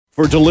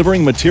For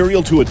delivering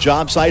material to a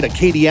job site,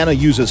 Acadiana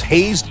uses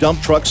Hayes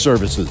Dump Truck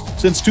Services.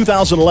 Since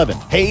 2011,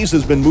 Hayes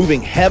has been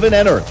moving heaven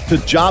and earth to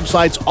job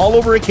sites all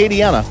over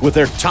Acadiana with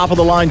their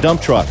top-of-the-line dump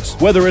trucks.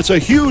 Whether it's a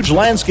huge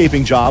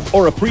landscaping job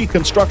or a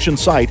pre-construction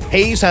site,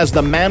 Hayes has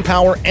the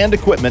manpower and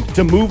equipment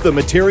to move the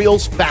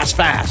materials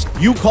fast.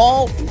 You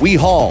call, we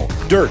haul.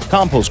 Dirt,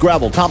 compost,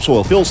 gravel,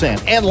 topsoil, fill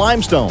sand, and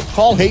limestone.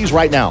 Call Hayes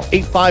right now,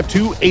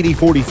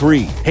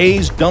 852-8043.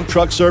 Hayes Dump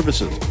Truck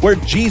Services, where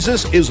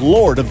Jesus is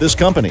Lord of this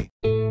company.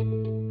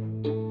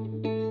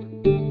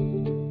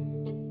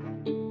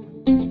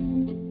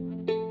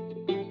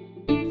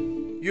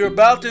 You're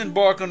about to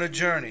embark on a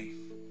journey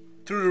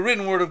through the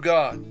written word of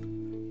God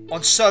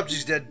on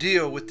subjects that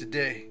deal with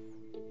today.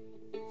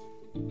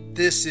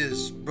 This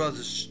is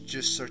Brothers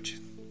Just Searching.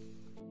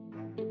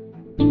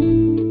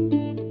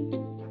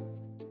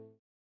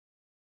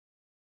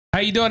 How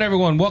you doing,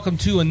 everyone? Welcome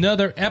to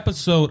another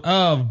episode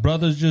of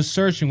Brothers Just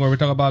Searching, where we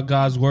talk about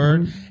God's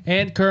Word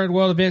and current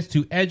world events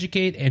to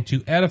educate and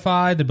to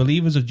edify the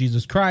believers of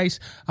Jesus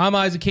Christ. I'm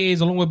Isaac Hayes,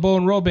 along with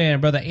Bowen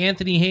Roban, Brother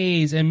Anthony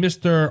Hayes, and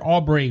Mr.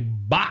 Aubrey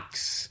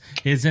Box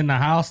is in the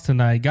house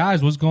tonight.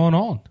 Guys, what's going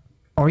on?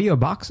 Are you a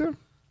boxer?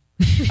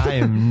 I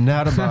am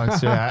not a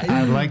boxer.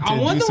 I like to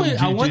do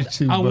some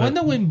jiu-jitsu. I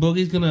wonder when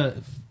Boogie's going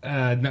to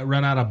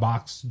run out of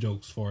box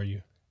jokes for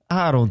you.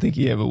 I don't think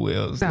he ever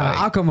will.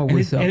 I'll come up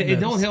with something. And it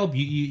don't help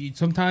you.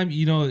 Sometimes,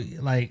 you know,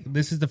 like,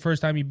 this is the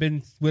first time you've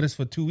been with us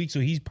for 2 weeks,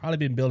 so he's probably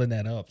been building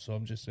that up. So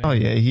I'm just saying. Oh,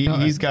 yeah.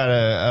 He's got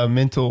a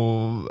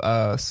mental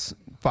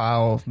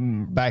file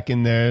back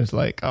in there. It's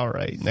like, all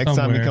right, next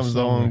time he comes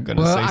on, I'm going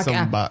to say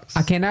something box.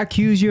 I cannot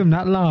accuse you of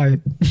not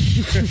lying.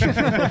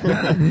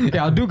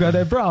 Yeah, I do got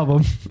that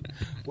problem.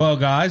 Well,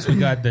 guys, we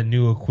got the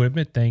new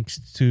equipment thanks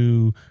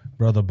to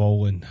Brother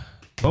Bowen.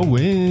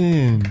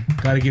 Bowen.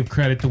 Got to give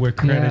credit to where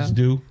credit's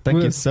due.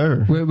 Thank you,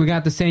 sir. We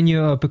got to send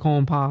you a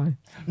pecan pie.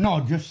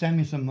 No, just send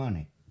me some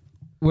money.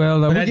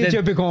 Well, we'll get you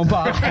a pecan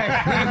pie.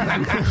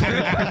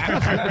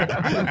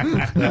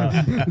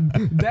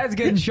 That's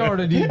getting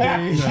shorter these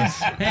days.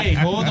 Hey,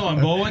 hold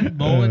on,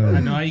 Bowen. I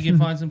know how you can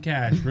find some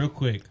cash real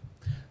quick.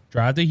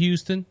 Drive to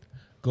Houston.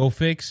 Go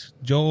fix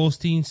Joel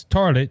Osteen's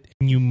toilet,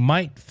 and you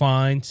might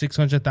find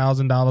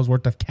 $600,000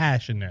 worth of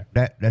cash in there.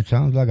 That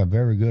sounds like a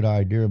very good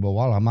idea, but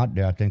while I'm out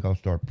there, I think I'll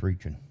start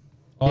preaching.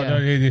 Oh, yeah.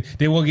 No,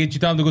 they won't get you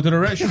time to go to the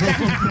restroom.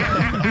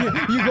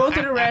 You go to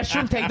the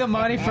restroom, take the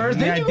money first,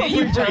 then you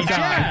preach.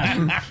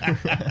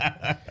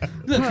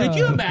 Look, could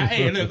you imagine?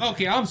 Hey, look,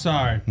 okay, I'm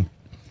sorry.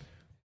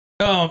 And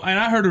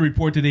I heard a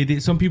report today.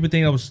 Some people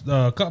think it was,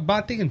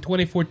 I think in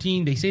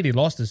 2014, they say they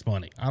lost this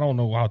money. I don't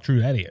know how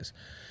true that is.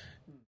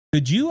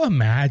 Could you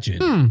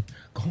imagine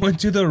going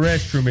to the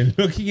restroom and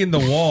looking in the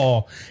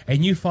wall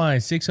and you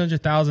find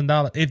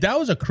 $600,000? If that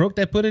was a crook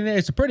that put it in there,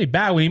 it's a pretty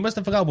bad one. He must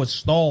have forgot what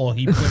stall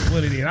he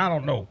put it in. I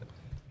don't know.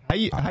 How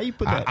you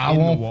put that I in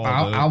won't, the wall?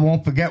 I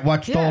won't forget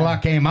what stall I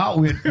came out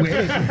with. And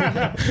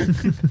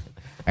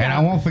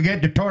I won't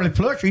forget the toilet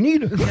flushing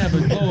either. Yeah,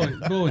 but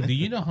Bowen, do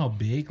you know how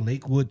big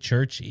Lakewood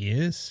Church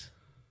is?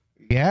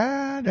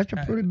 Yeah, that's a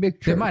pretty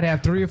big church. They might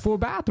have 3 or 4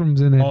 bathrooms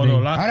in it. Oh,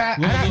 no,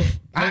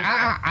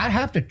 I'd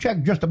have to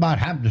check just about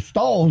the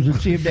stalls and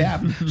see if they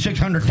have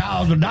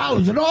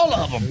 $600,000 in all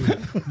of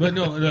them. But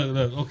no,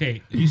 look,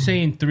 okay. You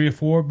saying 3 or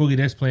 4? Boogie,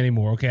 there's plenty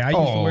more. Okay, I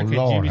used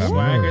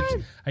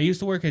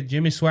to work at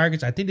Jimmy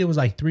Swaggart's. I think there was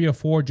like 3 or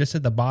 4 just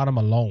at the bottom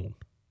alone.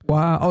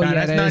 Wow. Oh, now,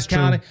 yeah, that's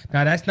counting. true.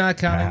 Now, that's not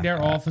counting their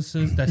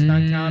offices. That's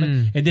not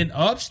counting. And then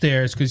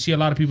upstairs, because see, a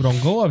lot of people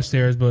don't go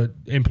upstairs, but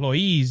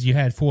employees, you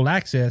had full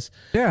access.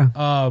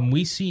 Yeah.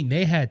 We seen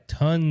they had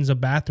tons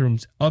of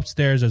bathrooms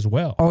upstairs as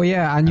well. Oh,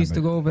 yeah. I used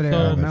to go over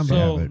there.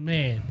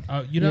 Man,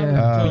 you know.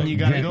 Yeah. You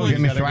gotta go.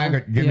 Jimmy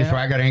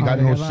Swaggart ain't got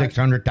no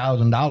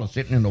 $600,000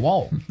 sitting in the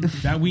wall.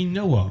 That we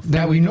know of.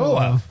 That we know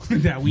of.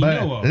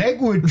 But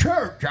Lakewood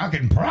Church, I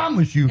can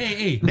promise you,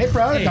 they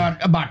probably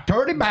got about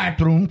 30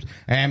 bathrooms,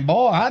 and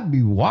boy, I'd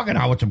be walking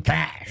out with some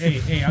cash.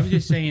 Hey, I'm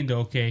just saying though,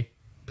 okay.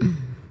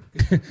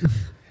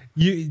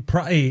 He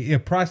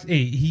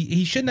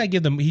should not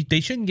give them.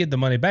 They shouldn't give the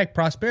money back.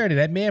 Prosperity.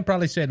 That man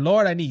probably said,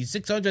 "Lord, I need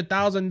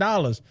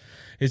 $600,000.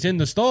 It's in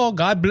the stall.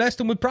 God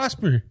blessed him with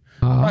prosperity.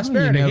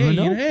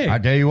 Hey, I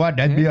tell you what,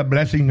 that'd be a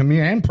blessing to me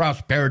and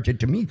prosperity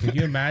to me. Could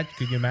you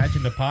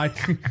imagine the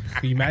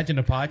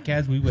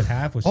podcast we would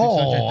have with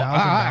 $600,000?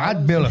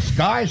 I'd build a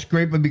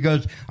skyscraper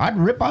because I'd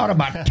rip out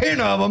about 10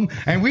 of them,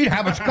 and we'd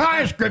have a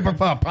skyscraper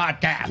for a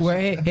podcast. Well,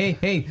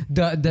 hey,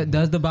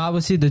 does the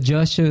Bible say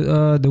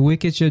the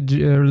wicked should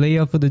lay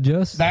up for the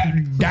just?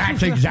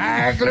 That's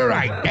exactly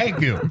right.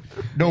 Thank you.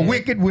 The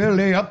wicked will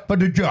lay up for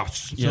the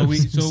just. So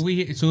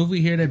if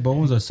we hear that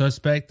Bowen's a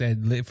suspect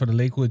for the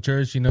Lakewood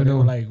Church, you know, they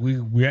were like,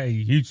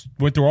 he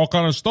went through all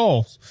kind of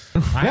stalls.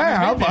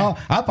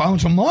 I found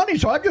some money,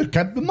 so I just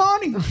kept the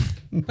money.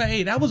 But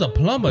hey, that was a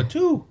plumber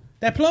too.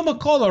 That plumber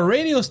called a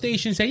radio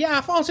station and said, "Yeah,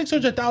 I found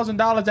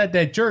 $600,000 at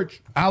that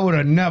church." I would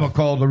have never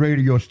called the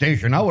radio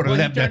station. I would have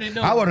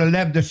Well,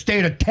 left the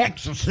state of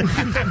Texas.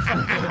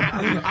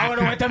 I would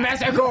have went to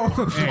Mexico.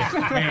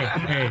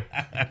 Hey,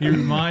 you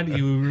remind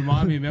me.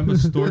 Remember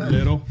Stuart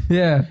Little?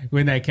 Yeah.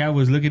 When that cat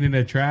was looking in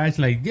the trash,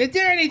 like, is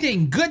there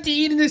anything good to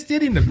eat in this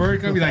city? And the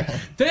bird gonna be like,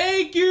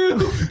 "Thank you."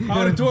 I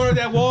would have torn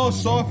that wall,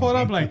 soft on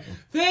up, like,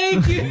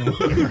 "Thank you."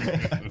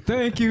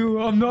 Thank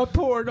you. I'm not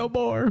poor no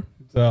more.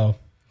 So,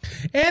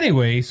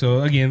 anyway,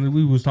 so again,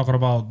 we was talking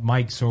about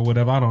mics or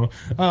whatever. I don't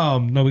know.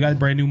 No, we got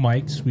brand new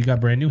mics. We got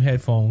brand new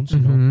headphones. You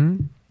know,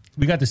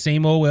 we got the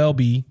same old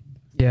LB.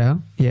 Yeah.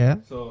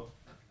 So,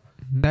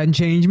 Nothing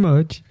changed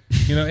much.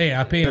 you know, hey,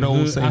 I pay him That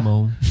old good. same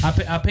old.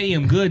 I pay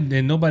him good,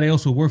 and nobody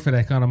else will work for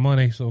that kind of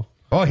money. So,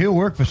 Oh, he'll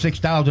work for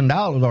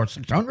 $6,000 or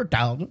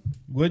 $600,000.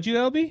 would you,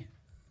 LB?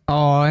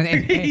 Oh, and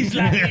He's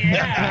like,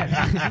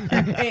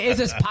 yeah. it's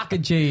just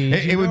pocket change.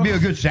 It would be a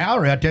good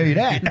salary, I tell you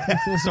that.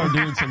 Start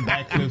doing some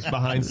backflips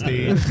behind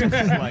stage. It's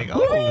like,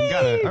 oh,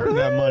 gotta earn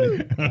that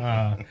money.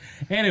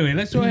 Anyway,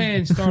 let's go ahead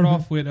and start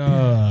off with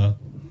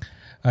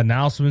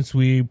announcements.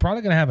 We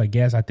probably gonna have a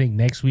guest, I think,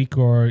 next week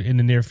or in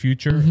the near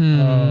future.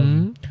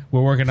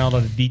 We're working out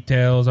all the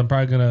details. I'm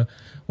probably gonna,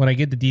 when I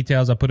get the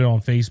details, I put it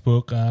on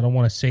Facebook. I don't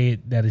want to say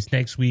it that it's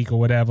next week or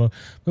whatever.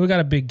 But we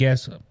got a big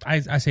guest. I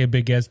say a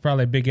big guest,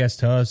 probably a big guest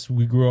to us.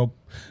 We grew up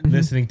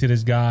listening to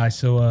this guy,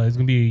 so it's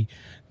gonna be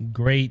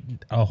great.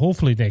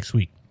 Hopefully next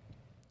week.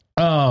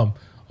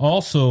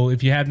 Also,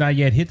 if you have not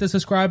yet, hit the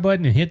subscribe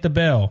button and hit the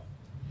bell.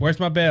 Where's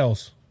my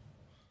bells?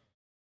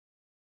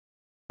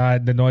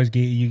 The noise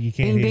gate, you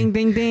can't hear. Ding,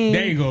 ding, ding, ding.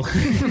 There you go.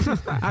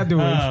 I do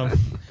it.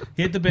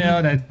 Hit the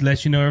bell. That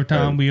lets you know every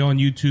time we on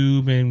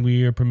YouTube and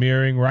we are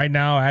premiering. Right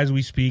now, as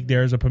we speak,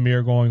 there's a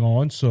premiere going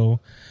on. So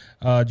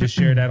just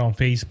share that on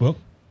Facebook.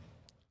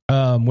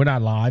 We're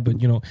not live, but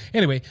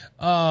anyway.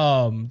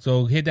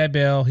 So hit that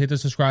bell, hit the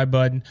subscribe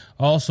button.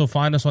 Also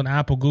find us on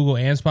Apple, Google,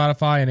 and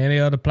Spotify, and any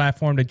other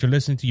platform that you're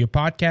listening to your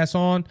podcast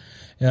on.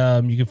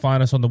 You can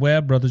find us on the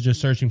web,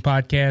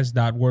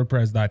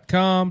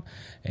 brothersjustsearchingpodcast.wordpress.com,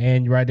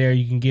 and right there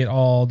you can get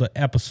all the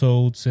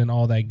episodes and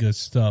all that good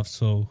stuff.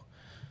 So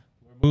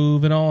we're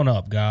moving on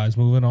up, guys.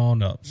 Moving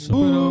on up. So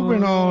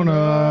Moving on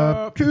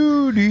up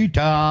to the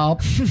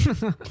top.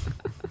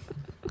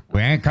 We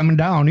ain't coming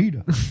down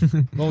either.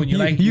 oh, you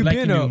like your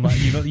new mic.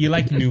 You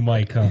like your new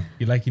mic, huh?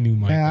 You like your new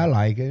mic. Yeah, I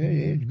like it.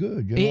 It's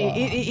good.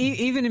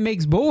 Even it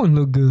makes Bowen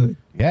look good.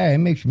 Yeah, it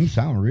makes me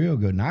sound real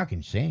good. And I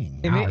can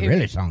sing. I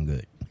really sound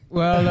good.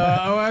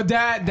 Well,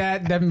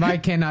 that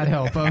mic cannot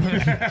help. I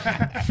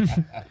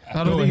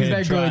don't think he's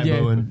that good yet.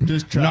 Bowen.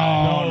 Just try.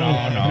 No.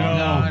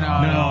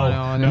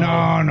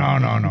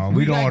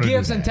 We don't got want to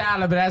Gibbs do and that.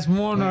 Tyler, but that's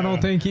one I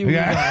don't think he would.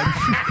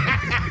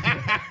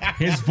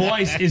 His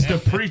voice is the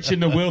preach in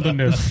the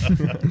wilderness.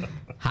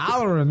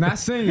 Hollering, not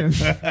singing.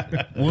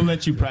 We'll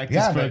let you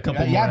practice for a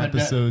couple more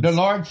episodes. The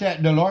Lord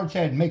said,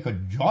 make a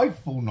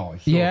joyful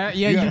noise. So, Yeah,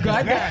 you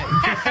got that.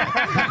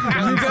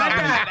 You got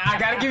that. I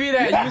gotta give you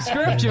that. You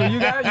scripture. You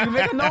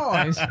make a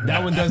noise.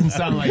 That one doesn't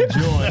sound like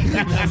joy.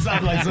 That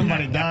sounds like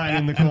somebody dying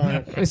in the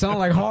corner. It sounds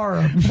like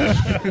horror.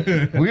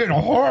 We're in a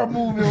horror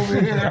movie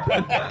over here.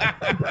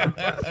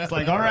 It's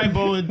like, all right,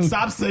 Bowen,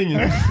 stop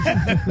singing.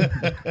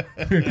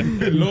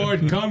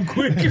 Lord, come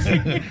quick.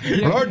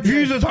 Lord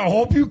Jesus, I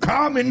hope you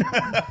coming.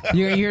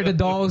 You can hear the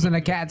dogs and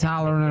the cats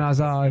hollering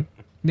outside.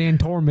 They in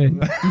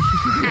torment.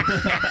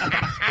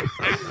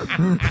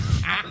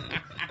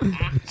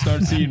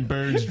 Start seeing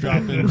birds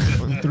dropping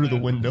through the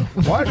window.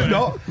 Why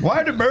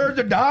the birds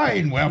are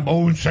dying? Well,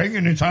 Bo's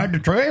singing inside the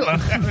trailer.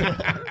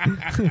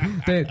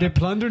 They're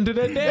plundering to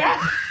their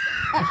death.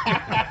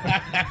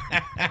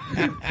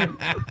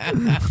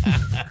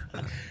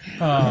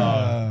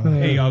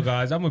 Hey, y'all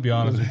guys, I'm gonna be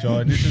honest with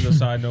y'all. This is a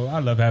side note. I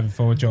love having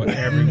fun with y'all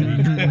every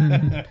week.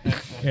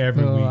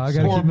 Every week. I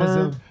gotta keep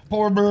myself.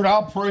 Poor bird,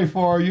 I'll pray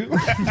for you.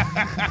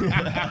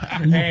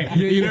 Hey,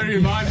 you know what it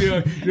reminds me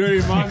of?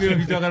 You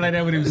talking like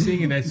that when he was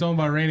singing that song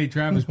by Randy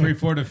Travis, "Pray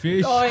for the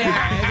Fish." Oh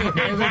yeah,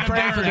 we're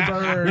praying for the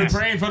birds. We're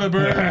praying for the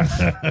birds.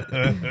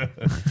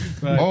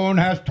 Bone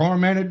has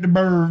tormented the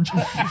birds.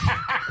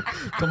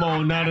 Come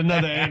on, not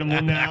another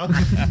animal now.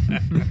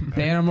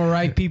 The animal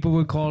right people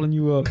were calling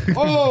you up.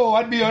 Oh,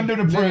 I'd be under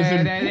the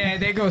prison.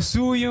 They go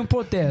sue you and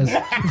put this.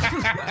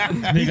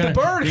 He's the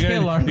bird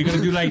killer. You're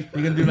gonna do like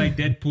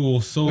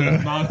Deadpool, sold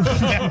his mouth.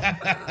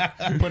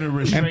 Put a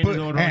restraining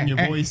order on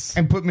your voice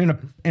and put me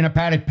in a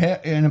padded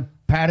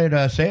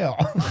cell.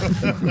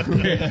 As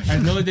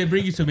long as they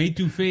bring you some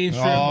etouffee shrimp or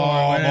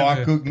Oh,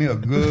 whatever. I cooked me a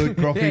good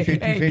crawfish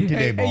etouffee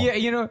today, boy.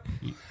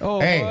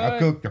 I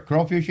cooked the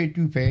crawfish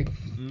etouffee.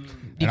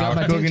 And I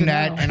was cooking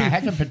that, and I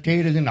had some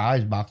potatoes in the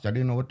ice box. I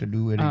didn't know what to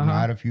do with it.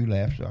 I had a few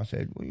left, so I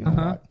said, well, you know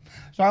what?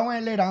 So I went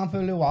and lay down for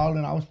a little while,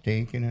 and I was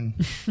thinking, and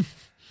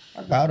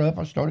I got up.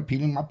 I started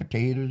peeling my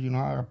potatoes.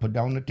 I put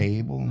down the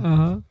table.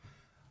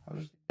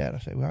 I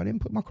said, well, I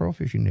didn't put my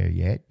crawfish in there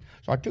yet.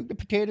 So I took the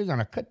potatoes, and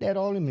I cut that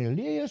all in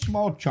little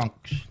small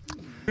chunks.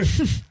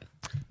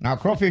 Now,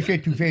 crawfish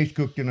etouffee is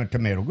cooked in a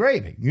tomato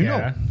gravy, you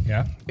know.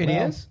 Yeah. It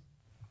is?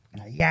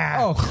 Yeah.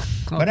 Oh,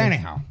 okay. But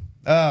anyhow,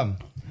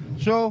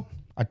 so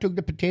I took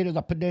the potatoes,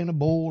 I put them in a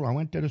bowl. I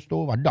went to the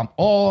stove. I dumped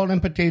all them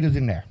potatoes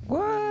in there.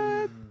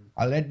 What?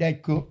 I let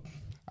that cook.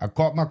 I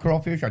caught my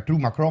crawfish. I threw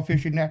my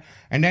crawfish in there.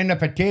 And then what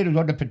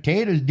the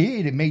potatoes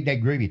did, it made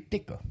that gravy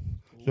thicker.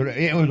 So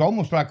it was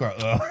almost like a...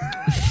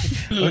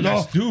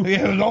 stew.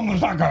 It was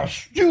almost like a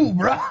stew,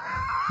 bro.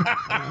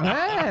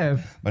 Yeah.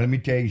 But let me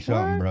tell you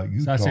something, bro.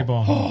 You Ça, c'est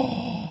bon.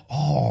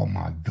 Oh,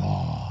 my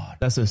God.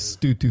 That's a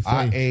stew touffee.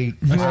 I ate...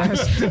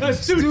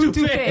 Stew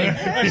touffee.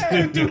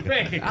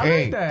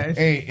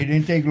 Hey, it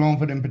didn't take long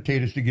for them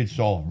potatoes to get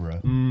soft, bro.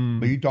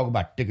 But you talk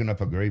about thickening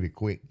up a gravy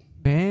quick.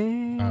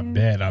 Man.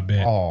 I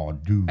bet. Oh,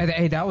 dude.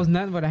 Hey, that was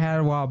nothing what I had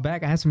a while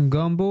back. I had some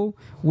gumbo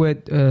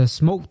with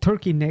smoked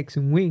turkey necks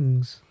and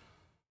wings.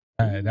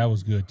 That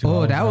was good, too.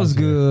 Oh, that was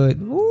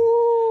good. Woo.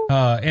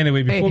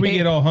 Anyway, before we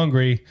get all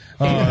hungry...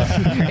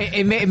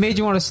 it made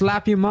you want to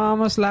slap your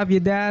mama, slap your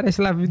dad, and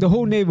slap the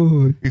whole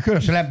neighborhood. You could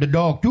have slapped the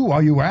dog, too,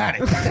 while you were at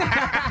it.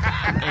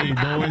 Hey,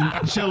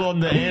 Bowen, chill on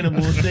the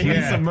animals. They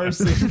need some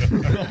mercy.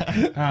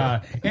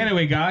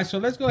 Anyway, guys, so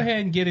let's go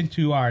ahead and get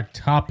into our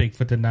topic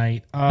for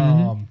tonight.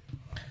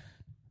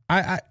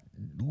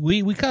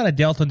 We kind of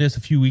dealt on this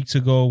a few weeks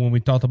ago when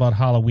we talked about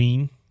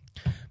Halloween,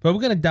 but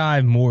we're going to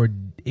dive more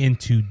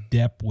into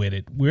depth with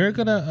it. We're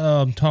going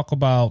to talk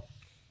about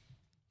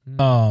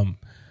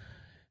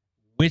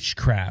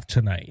witchcraft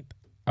tonight.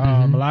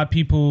 A lot of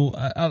people,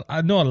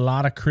 I know a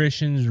lot of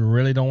Christians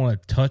really don't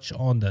want to touch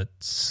on the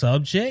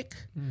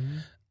subject.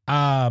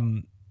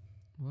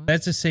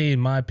 Let's just say,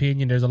 in my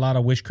opinion, there's a lot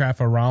of witchcraft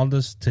around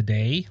us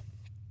today,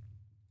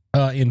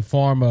 in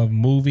form of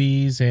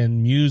movies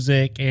and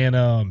music,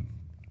 and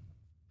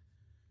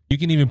you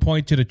can even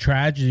point to the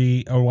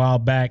tragedy a while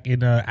back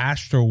in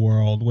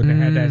Astroworld when they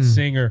had that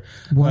singer.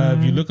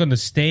 If you look on the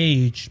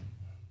stage.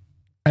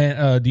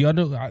 And do you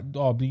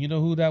know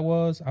who that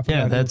was? I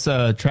Yeah, that's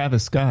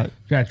Travis Scott.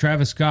 Yeah,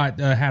 Travis Scott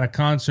had a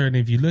concert, and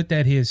if you looked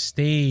at his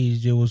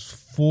stage, it was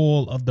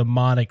full of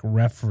demonic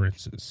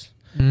references.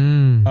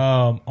 On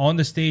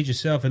the stage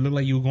itself, it looked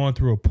like you were going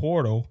through a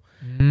portal,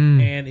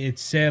 and it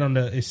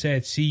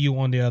said "See you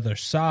on the other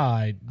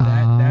side."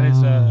 That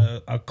is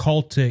a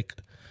cultic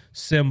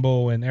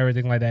symbol and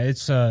everything like that.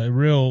 It's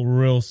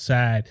real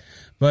sad.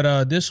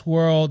 But this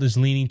world is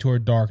leaning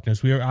toward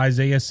darkness.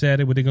 Isaiah said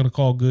it, what they're going to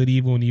call good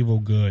evil and evil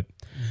good.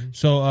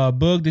 So,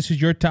 Boog, this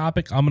is your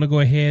topic. I'm going to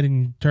go ahead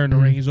and turn the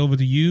reins over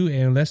to you,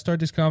 and let's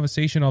start this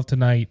conversation off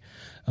tonight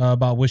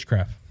about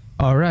witchcraft.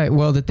 All right.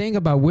 Well, the thing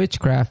about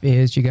witchcraft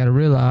is you got to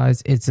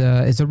realize it's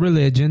a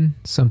religion.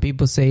 Some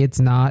people say it's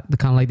not.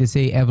 Kind of like they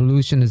say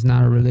evolution is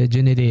not a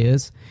religion. It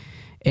is.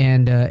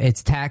 And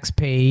it's tax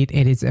paid,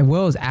 and it's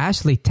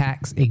actually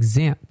tax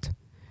exempt.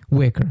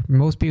 Wicca.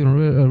 Most people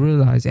don't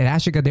realize it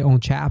actually got their own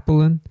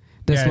chaplain.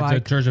 It's the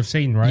Church of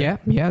Satan, right?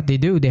 Yeah, they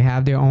do. They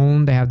have their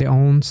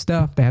own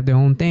stuff. They have their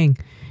own thing.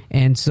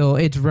 And so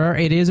it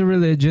is a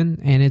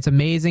religion, and it's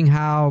amazing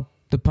how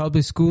the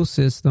public school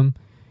system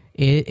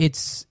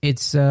it's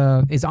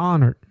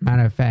honored,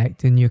 matter of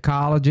fact, in your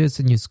colleges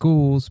and your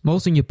schools,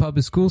 most in your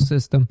public school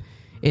system,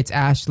 it's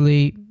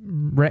actually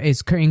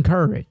it's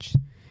encouraged.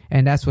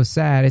 And that's what's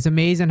sad. It's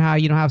amazing how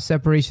you don't have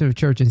separation of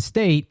church and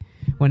state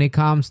when it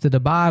comes to the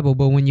Bible,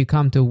 but when you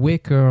come to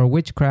Wicca or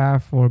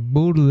witchcraft or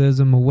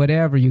Buddhism or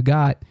whatever you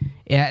got,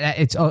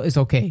 it's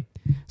okay.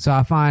 So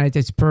I find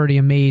it's pretty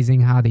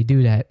amazing how they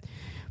do that.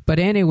 But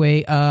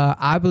anyway,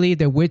 I believe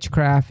that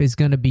witchcraft is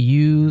going to be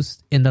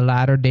used in the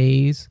latter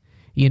days.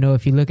 You know,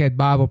 if you look at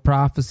Bible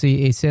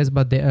prophecy, it says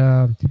about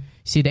the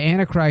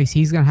Antichrist,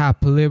 he's going to have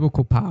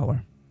political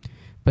power.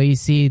 But you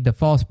see, the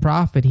false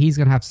prophet, he's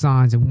going to have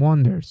signs and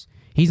wonders.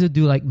 He's going to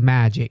do like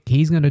magic.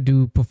 He's going to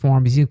do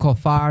performance. He's going to call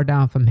fire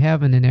down from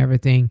heaven and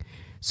everything.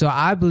 So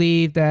I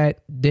believe that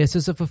this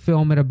is a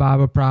fulfillment of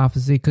Bible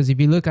prophecy. Because if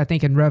you look, I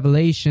think in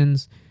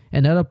Revelations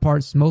and other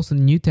parts, most of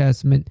the New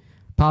Testament,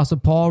 Apostle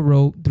Paul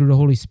wrote through the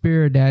Holy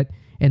Spirit that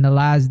in the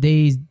last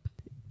days,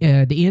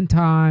 the end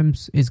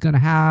times is going to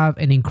have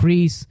an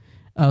increase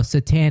of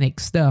satanic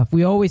stuff.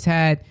 We always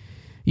had,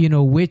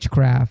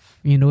 witchcraft.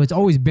 It's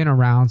always been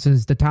around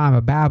since the time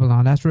of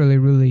Babylon. That's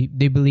really,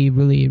 they believe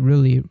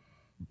really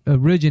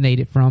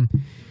originated from.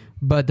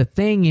 But the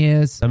thing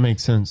is, that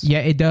makes sense. Yeah,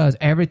 it does.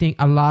 Everything,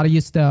 a lot of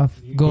your stuff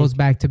goes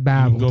back to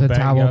Babel, to the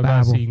Tower of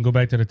Babel. You can go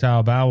back to the Tower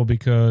of Babel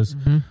because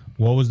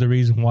what was the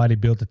reason why they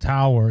built the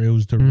tower? It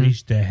was to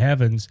reach the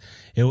heavens.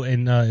 It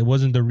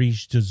wasn't to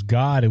reach just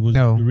God. It was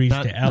to reach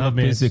the elements.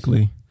 Not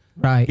physically.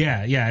 Right.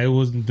 Yeah. It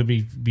wasn't to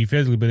be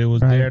physically, but it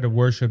was there to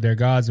worship their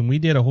gods. And we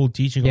did a whole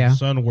teaching on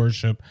sun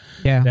worship.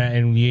 Yeah.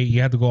 And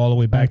you have to go all the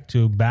way back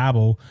to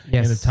Babel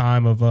in the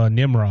time of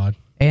Nimrod.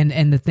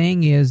 And the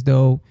thing is,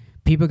 though,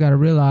 people got to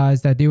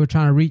realize that they were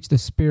trying to reach the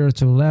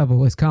spiritual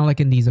level. It's kind of like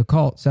in these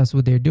occults. That's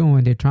what they're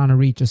doing. They're trying to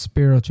reach a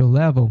spiritual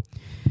level.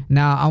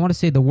 Now, I want to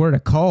say the word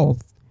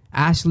occult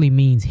actually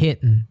means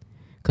hidden.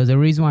 Because the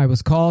reason why it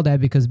was called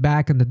that, because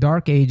back in the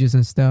Dark Ages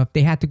and stuff,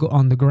 they had to go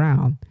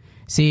underground.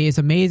 See, it's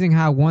amazing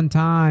how one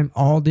time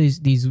all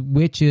these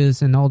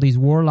witches and all these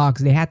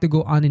warlocks, they had to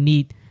go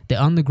underneath the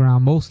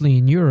underground, mostly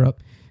in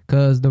Europe,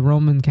 because the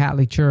Roman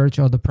Catholic Church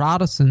or the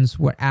Protestants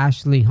would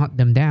actually hunt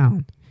them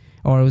down,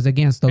 or it was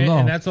against the law.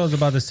 And that's what I was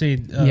about to say.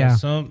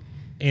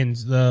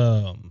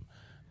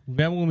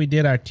 Remember when we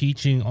did our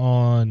teaching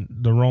on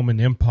the Roman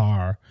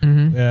Empire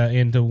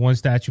in the One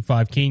Statue,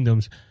 Five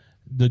Kingdoms?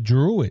 The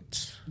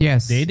Druids,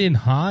 yes, they didn't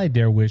hide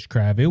their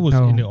witchcraft. It was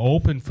in the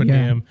open for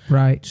them,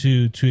 right,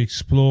 to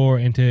explore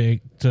and to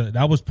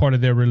that was part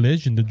of their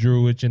religion. The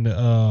Druids and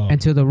the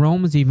until the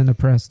Romans even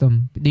oppressed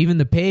them. Even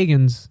the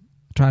pagans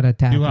tried to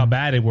attack. Knew how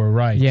bad they were,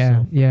 right?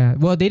 Yeah, yeah.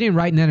 Well, they didn't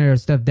write none of their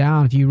stuff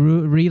down. If you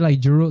read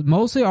like Druid,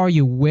 mostly are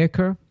you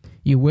Wicca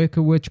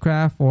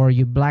witchcraft, or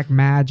you black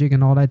magic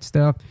and all that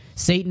stuff.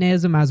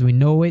 Satanism, as we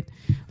know it,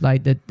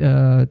 like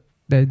the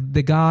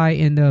guy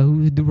in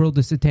who wrote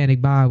the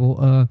Satanic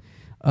Bible.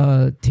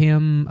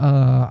 Tim,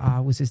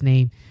 what's his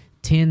name?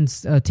 Tim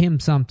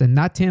something,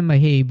 not Tim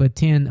LaHaye, but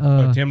Tim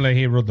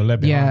LaHaye wrote the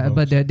Lebanon. Yeah,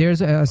 books. But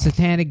there's a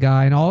satanic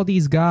guy, and all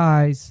these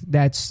guys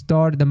that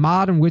started the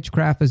modern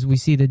witchcraft as we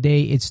see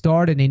today. It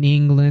started in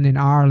England and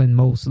Ireland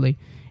mostly.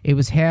 It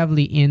was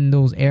heavily in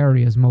those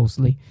areas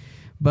mostly.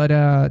 But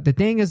the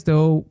thing is,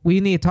 though,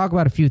 we need to talk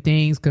about a few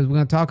things because we're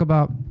going to talk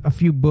about a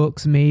few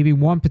books, maybe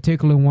one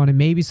particular one, and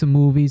maybe some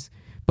movies.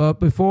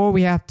 But before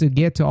we have to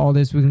get to all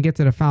this, we can get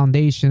to the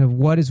foundation of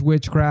what is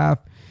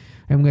witchcraft.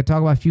 And we're going to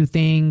talk about a few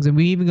things. And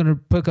we're even going to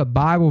pick up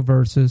Bible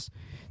verses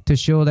to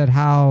show that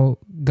how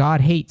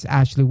God hates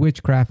actually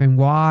witchcraft and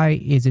why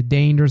is it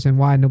dangerous and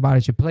why nobody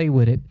should play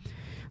with it.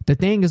 The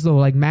thing is, though,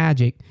 like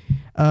magic.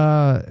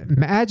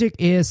 Magic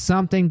is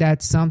something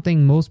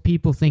most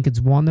people think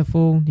it's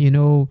wonderful. You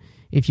know,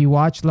 if you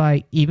watch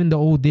like even the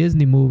old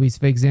Disney movies,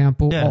 for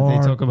example. Yeah,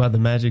 they talk about the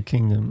Magic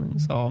Kingdom.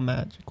 It's all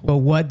magical. But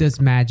what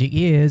does magic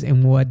is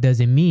and what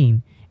does it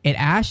mean? It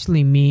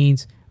actually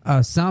means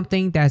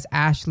something that's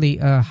actually,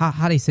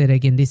 how they said it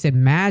again? They said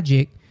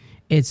magic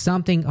is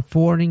something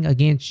affording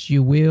against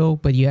your will,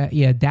 but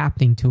you're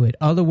adapting to it.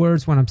 Other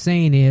words, what I'm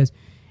saying is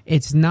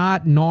it's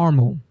not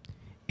normal.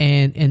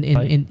 And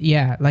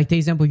like the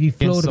example, you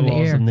float in the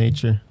air. It's the laws of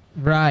nature.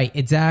 Right,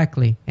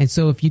 exactly. And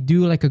so if you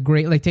do like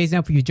like, for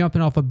example, you're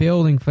jumping off a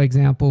building, for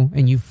example,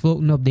 and you're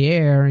floating up the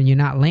air and you're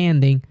not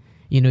landing,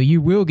 you know, you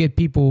will get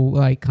people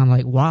like kind of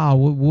like, wow,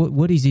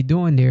 what is he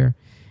doing there?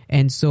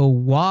 And so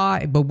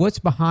but what's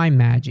behind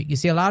magic? You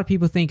see, a lot of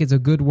people think it's a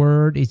good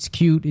word, it's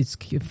cute, it's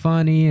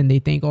funny, and they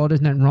think, oh, there's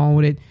nothing wrong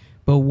with it.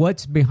 But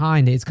what's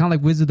behind it? It's kind of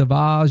like Wizard of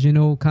Oz, you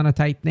know, kind of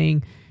type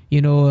thing,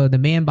 you know, the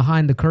man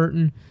behind the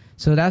curtain.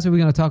 So that's what we're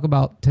going to talk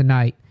about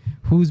tonight.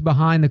 Who's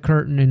behind the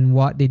curtain and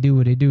what they do.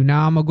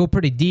 Now, I'm going to go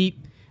pretty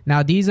deep.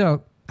 Now,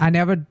 I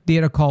never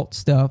did occult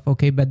stuff,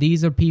 okay? But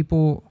these are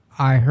people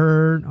I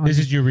heard. This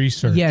is your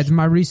research. Yeah, it's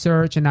my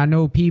research. And I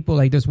know people,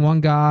 like this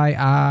one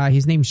guy,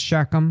 his name's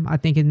Shechem, I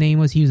think his name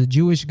was. He was a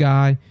Jewish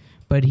guy,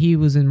 but he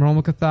was in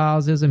Roman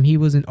Catholicism. He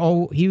was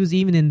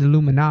even in the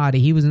Illuminati.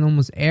 He was in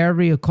almost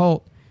every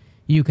occult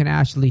you can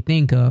actually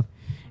think of.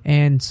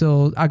 And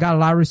so I got a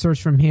lot of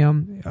research from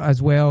him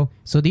as well.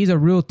 So these are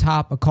real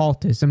top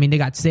occultists. I mean, they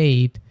got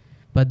saved,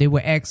 but they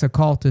were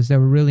ex-occultists that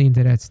were really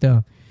into that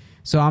stuff.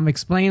 So I'm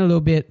explaining a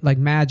little bit like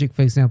magic,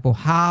 for example.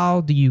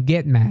 How do you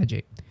get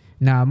magic?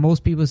 Now,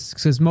 most people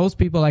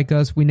like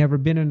us, we never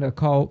been in a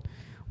cult.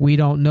 We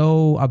don't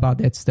know about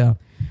that stuff.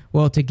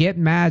 Well, to get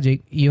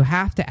magic, you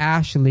have to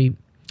actually,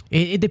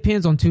 it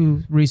depends on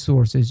two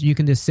resources. You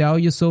can just sell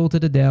your soul to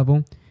the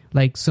devil,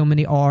 like so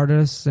many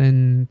artists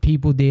and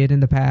people did in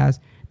the past.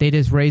 They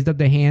just raised up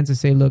their hands and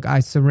say, look,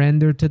 I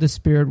surrender to the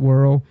spirit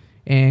world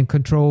and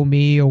control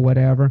me or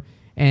whatever.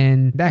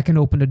 And that can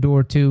open the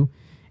door too.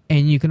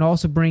 And you can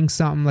also bring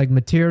something like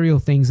material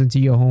things into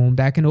your home.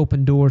 That can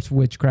open doors for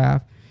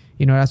witchcraft.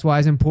 You know, that's why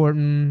it's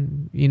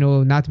important, you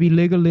know, not to be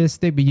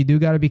legalistic, but you do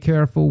got to be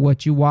careful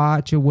what you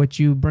watch or what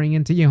you bring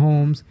into your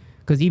homes.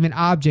 Because even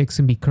objects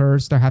can be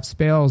cursed or have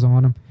spells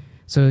on them.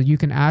 So you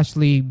can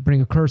actually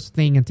bring a cursed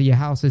thing into your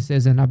house, it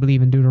says, and I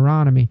believe in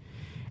Deuteronomy.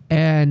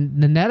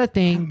 And another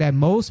thing that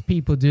most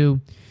people do,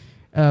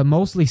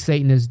 mostly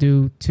Satanists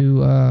do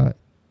to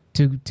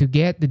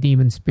get the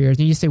demon spirits.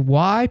 And you say,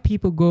 why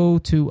people go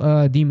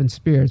to demon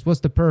spirits?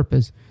 What's the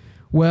purpose?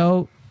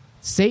 Well,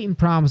 Satan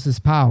promises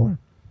power.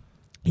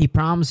 He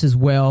promises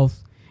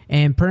wealth.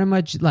 And pretty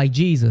much like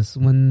Jesus,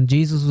 when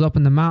Jesus was up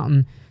in the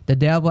mountain, the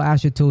devil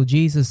actually told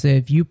Jesus,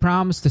 if you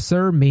promise to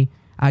serve me,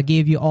 I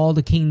give you all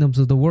the kingdoms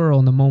of the world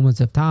in the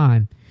moments of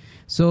time.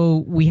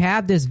 So we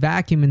have this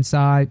vacuum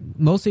inside.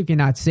 Mostly if you're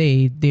not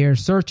saved, they're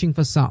searching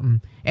for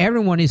something.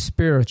 Everyone is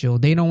spiritual.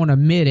 They don't want to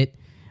admit it.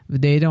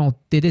 They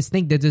just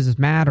think that there's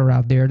matter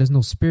out there. There's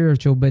no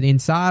spiritual. But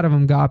inside of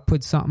them, God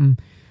put something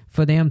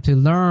for them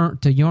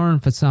to yearn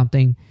for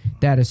something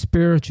that is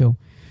spiritual.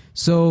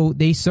 So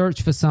they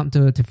search for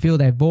something to fill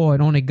that void.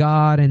 Only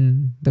God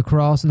and the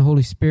cross and the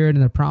Holy Spirit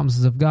and the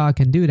promises of God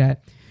can do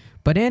that.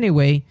 But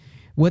anyway,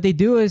 what they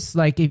do is,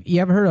 like, if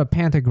you ever heard of a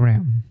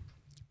pentagram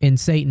in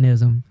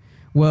Satanism,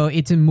 well,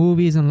 it's in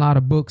movies and a lot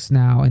of books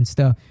now and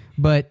stuff.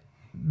 But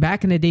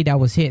back in the day that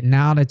was hidden.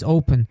 Now that's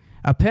open.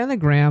 A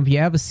pentagram, if you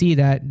ever see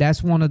that,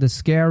 that's one of the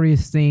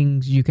scariest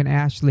things you can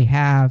actually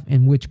have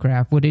in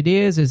witchcraft. What it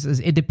is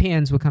it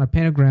depends what kind of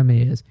pentagram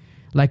it is.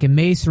 Like in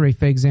masonry,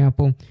 for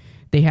example,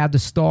 they have the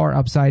star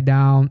upside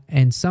down.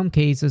 In some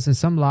cases, in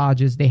some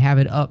lodges, they have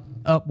it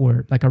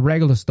upward, like a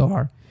regular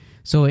star.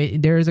 So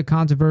there is a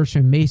controversy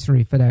in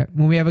masonry for that.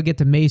 When we ever get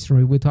to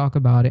masonry, we'll talk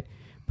about it.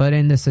 But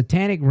in the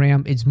satanic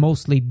realm, it's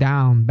mostly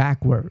down,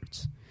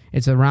 backwards.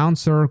 It's a round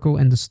circle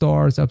and the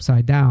star is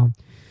upside down.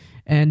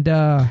 And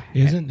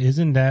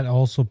isn't that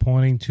also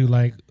pointing to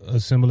like a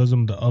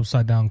symbolism, the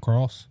upside down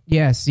cross?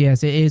 Yes,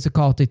 it is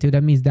occultic too.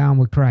 That means down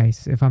with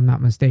Christ, if I'm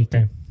not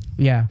mistaken. Okay.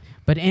 Yeah.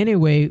 But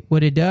anyway,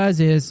 what it does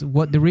is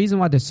the reason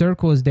why the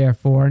circle is there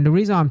for, and the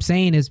reason I'm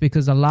saying is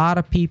because a lot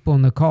of people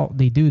in the cult,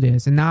 they do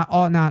this, and not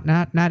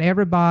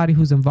everybody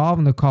who's involved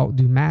in the cult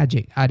do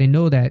magic. I didn't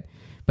know that,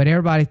 but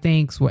everybody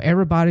thinks, well,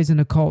 everybody's in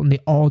the cult and they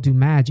all do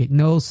magic.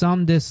 No,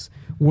 some just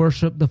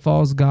worship the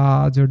false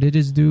gods or they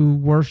just do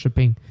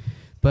worshiping.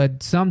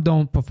 But some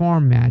don't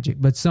perform magic,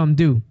 but some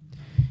do.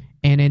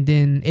 And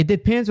then it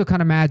depends what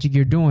kind of magic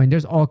you're doing.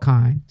 There's all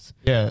kinds.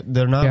 Yeah,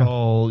 they're not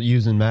all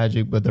using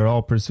magic, but they're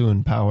all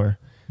pursuing power.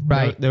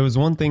 Right. There was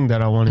one thing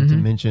that I wanted to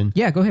mention.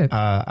 Yeah, go ahead.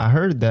 I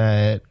heard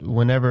that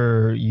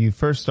whenever you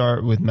first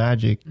start with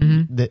magic,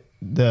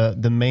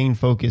 the main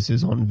focus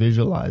is on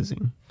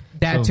visualizing.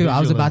 That too. I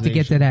was about to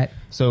get to that.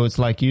 So it's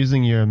like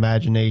using your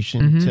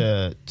imagination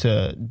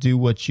to do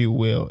what you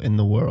will in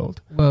the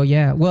world. Well,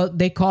 yeah. Well,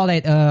 they call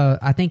it.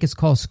 I think it's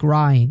called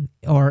scrying,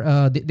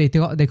 or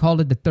they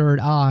call it the third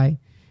eye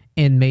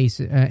in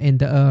Mason in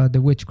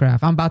the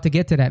witchcraft. I'm about to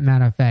get to that,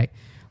 matter of fact.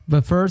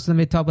 But first, let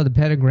me talk about the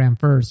pentagram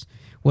first.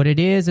 What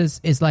it is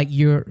like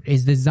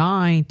is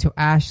designed to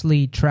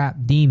actually trap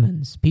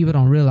demons. People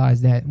don't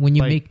realize that when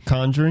you make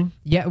conjuring.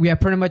 Yeah,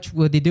 pretty much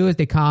what they do is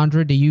they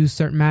conjure. They use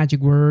certain magic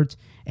words.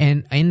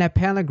 And in that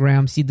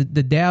pentagram, see,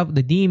 the devil,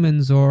 the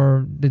demons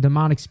or the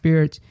demonic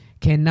spirits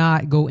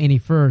cannot go any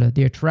further.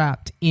 They're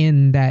trapped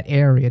in that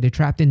area. They're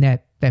trapped in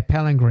that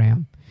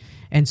pentagram.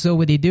 And so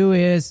what they do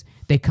is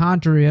they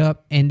conjure it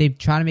up and they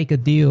try to make a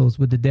deals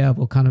with the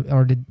devil, kind of,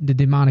 or the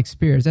demonic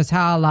spirits. That's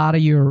how a lot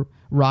of your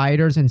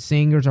writers and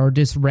singers or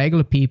just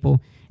regular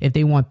people, if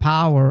they want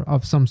power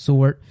of some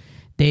sort,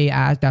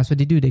 that's what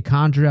they do. They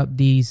conjure up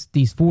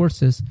these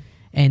forces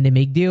and they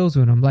make deals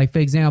with them. Like, for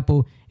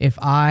example, if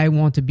I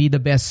want to be the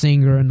best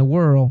singer in the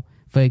world,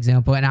 for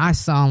example, and I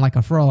sound like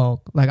a frog,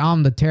 like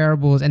I'm the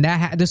terriblest, and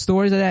the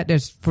stories of that,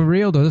 there's for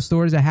real though, the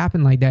stories that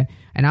happen like that,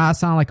 and I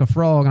sound like a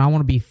frog, and I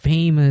want to be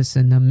famous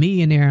and a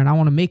millionaire, and I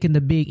want to make it in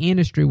the big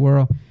industry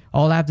world.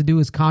 All I have to do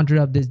is conjure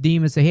up this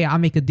demon and say, hey, I'll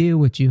make a deal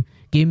with you.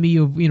 Give me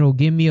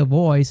a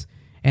voice,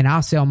 and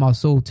I'll sell my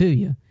soul to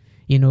you.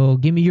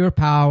 Give me your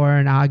power,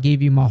 and I'll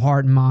give you my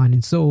heart and mind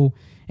and soul.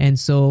 And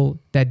so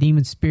that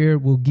demon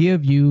spirit will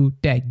give you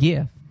that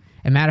gift.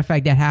 As a matter of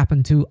fact, that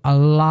happened to a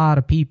lot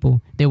of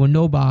people. They were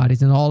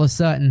nobodies, and all of a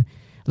sudden,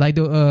 like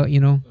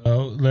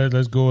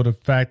let's go with the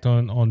fact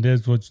on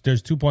this. Which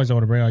there's 2 points I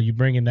want to bring out. You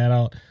bringing that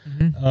out?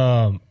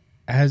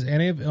 Has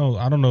any of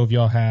I don't know if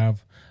y'all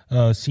have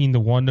seen the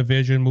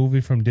WandaVision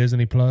movie from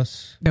Disney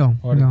Plus? No,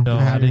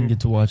 I didn't get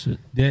to watch it.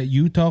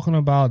 You talking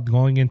about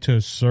going into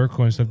a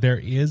circle and stuff. There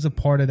is a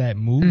part of that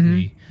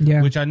movie,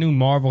 which I knew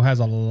Marvel has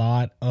a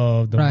lot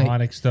of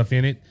demonic stuff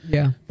in it.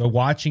 Yeah. But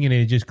watching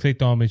it just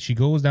clicked on me. She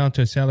goes down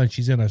to a cell and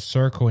she's in a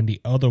circle and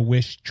the other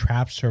witch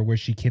traps her where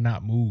she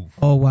cannot move.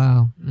 Oh,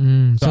 wow.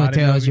 So it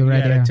tells you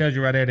right there. It tells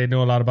you right there. They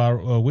know a lot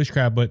about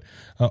witchcraft. But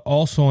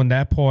also on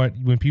that part,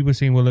 when people are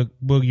saying, well,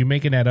 look, you're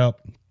making that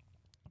up.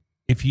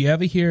 If you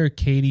ever hear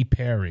Katy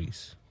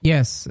Perry's,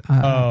 yes,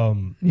 I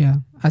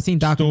seen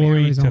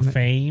documentaries Story on to it.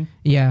 Fame.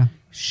 Yeah,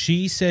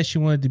 she said she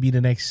wanted to be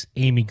the next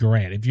Amy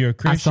Grant. If you're a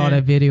Christian, I saw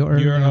that video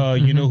earlier.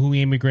 You know who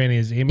Amy Grant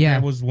is. Amy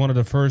Grant was one of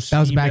the first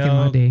that was back in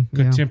my day.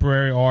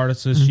 Contemporary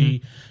artists.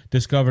 She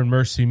discovered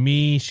Mercy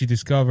Me. She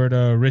discovered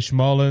Rich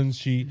Mullins.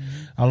 She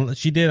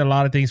did a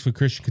lot of things for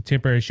Christian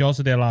contemporary. She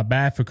also did a lot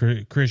bad for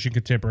Christian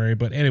contemporary.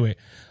 But anyway.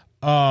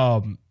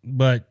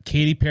 But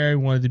Katy Perry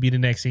wanted to be the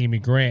next Amy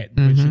Grant,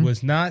 but she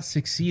was not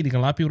succeeding. A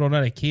lot of people don't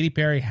know that Katy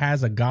Perry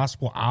has a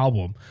gospel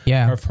album.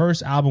 Yeah. Her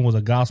first album was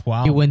a gospel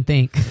album. You wouldn't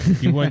think.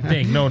 You wouldn't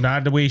think. No,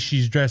 not the way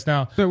she's dressed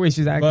now. The way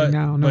she's acting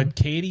now. No. But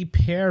Katy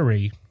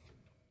Perry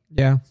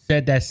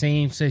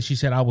said she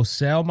said, I will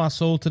sell my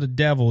soul to the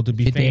devil to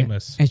be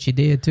famous. And she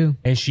did too.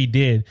 And she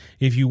did.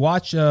 If you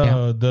watch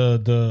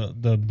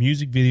the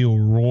music video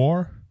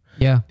Roar,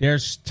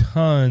 there's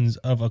tons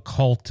of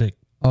occultic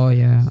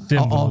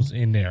symbols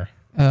in there.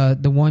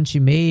 The one she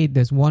made,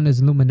 there's one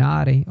is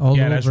Illuminati all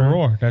over. That's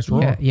Roar. That's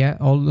Roar. Yeah,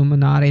 all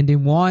Illuminati. And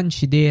then one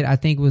she did, I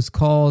think it was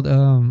called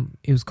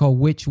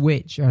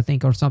Witch, I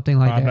think, or something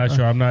like that. I'm not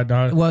sure. I'm not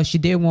done. Well, she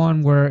did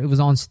one where it was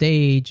on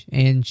stage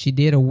and she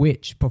did a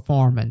witch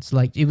performance.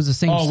 Like it was the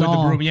same song. With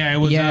the broom. Yeah, it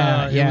was. It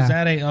was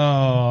at a.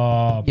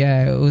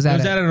 It was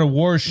at an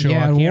award show.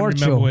 Yeah, I can't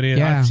remember what it is.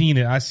 Yeah.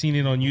 I've seen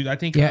it on YouTube. I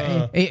think.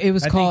 It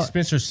was called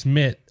Spencer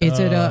Smith. It's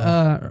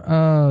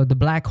the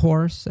Black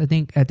Horse. I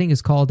think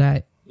it's called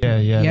that.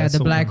 Yeah, the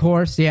black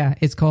horse. Yeah,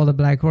 it's called a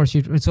black horse.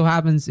 It so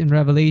happens in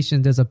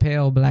Revelation there's a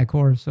pale black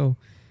horse. So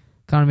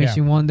kind of makes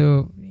you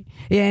wonder.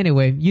 Yeah,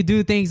 anyway, you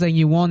do things like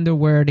you wonder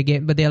where to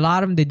get, but a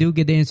lot of them, they do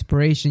get the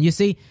inspiration. You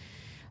see,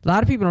 a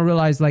lot of people don't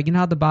realize, like, you know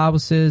how the Bible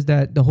says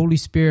that the Holy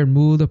Spirit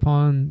moved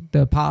upon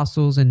the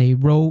apostles and they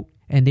wrote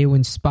and they were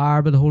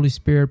inspired by the Holy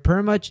Spirit.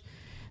 Pretty much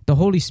the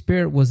Holy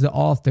Spirit was the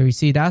author. You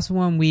see, that's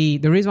when the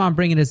reason why I'm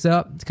bringing this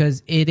up,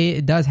 because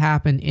it does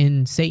happen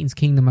in Satan's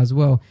kingdom as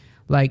well.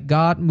 Like,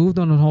 God moved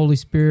on the Holy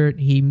Spirit.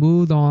 He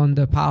moved on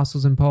the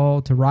apostles and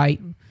Paul to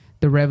write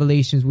the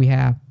revelations we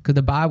have, because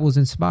the Bible is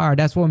inspired.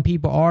 That's when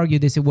people argue.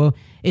 They say, well,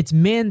 it's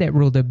men that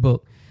wrote the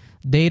book.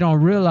 They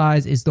don't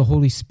realize it's the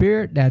Holy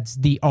Spirit that's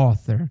the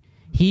author.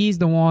 He's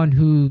the one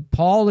who,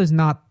 Paul is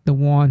not the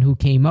one who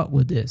came up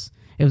with this.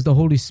 It was the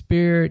Holy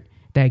Spirit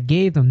that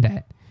gave them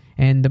that.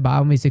 And the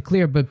Bible makes it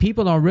clear. But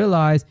people don't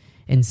realize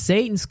in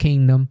Satan's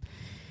kingdom,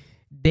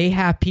 they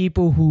have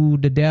people who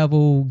the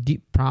devil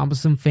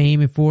promised them fame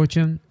and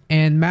fortune.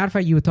 And matter of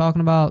fact, you were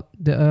talking about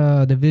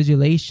the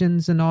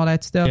visualizations and all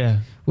that stuff. Yeah.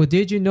 Well,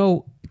 did you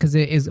know, because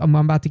I'm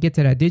about to get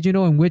to that. Did you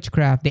know in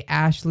witchcraft, they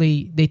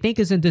think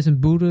it's in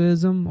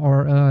Buddhism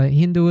or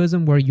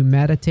Hinduism where you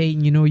meditate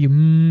and,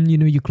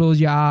 you close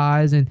your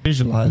eyes and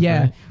visualize.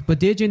 Yeah. Right? But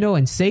did you know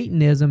in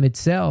Satanism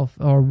itself,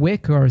 or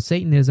Wicca or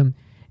Satanism,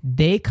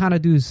 they kind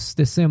of do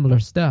the similar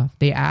stuff.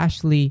 They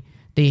actually,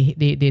 they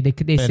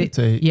meditate.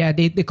 Say, yeah,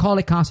 they call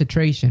it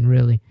concentration,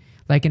 really.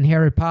 Like in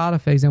Harry Potter,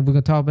 for example, we're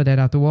going to talk about that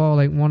after a while.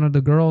 Like one of the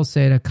girls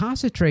said,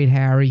 concentrate,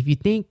 Harry. If you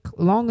think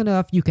long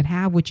enough, you can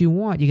have what you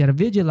want. You got to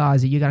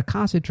visualize it. You got to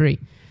concentrate.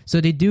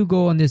 So they do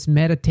go on this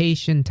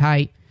meditation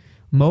type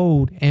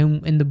mode.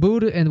 And in the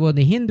Buddha and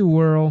the Hindu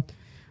world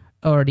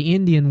or the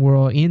Indian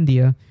world,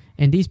 India,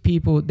 and these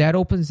people, that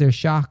opens their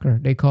chakra.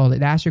 They call it.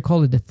 They actually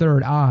call it the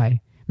third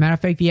eye. Matter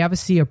of fact, if you ever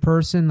see a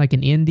person like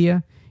in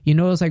India, you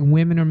notice like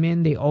women or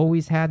men, they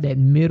always have that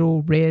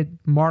middle red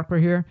marker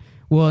here.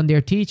 Well, in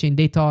their teaching,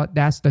 they thought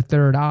that's the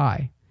third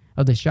eye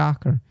of the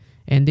chakra.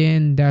 And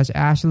then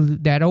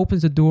that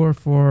opens the door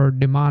for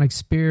demonic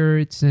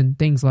spirits and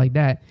things like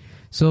that.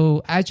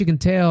 So as you can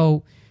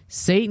tell,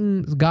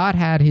 God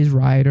had his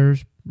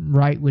writers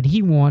write what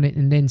he wanted.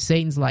 And then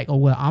Satan's like, oh,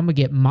 well, I'm going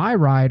to get my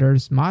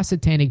writers, my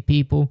satanic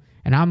people,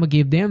 and I'm going to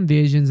give them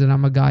visions and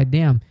I'm going to guide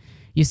them.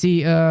 You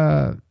see,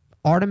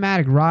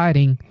 automatic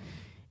writing,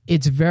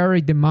 it's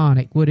very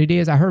demonic. What it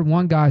is, I heard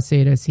one guy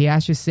say this. He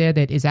actually said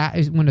that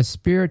it's when a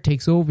spirit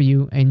takes over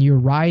you and you're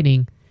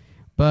writing,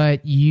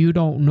 but you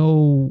don't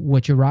know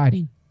what you're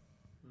writing.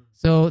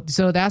 So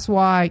that's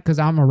why, because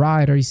I'm a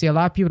writer, you see, a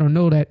lot of people don't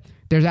know that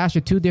there's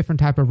actually two different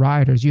type of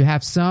writers. You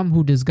have some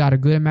who just got a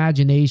good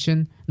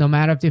imagination, no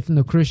matter if they're from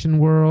the Christian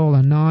world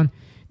or non.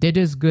 They're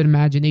just good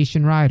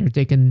imagination writers.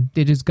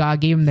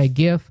 God gave them that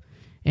gift,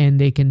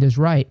 and they can just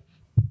write.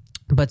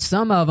 But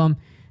some of them,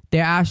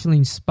 they're actually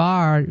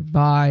inspired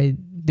by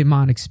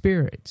demonic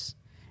spirits,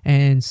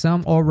 and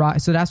some are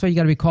right. So that's why you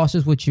got to be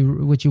cautious what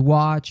you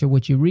watch or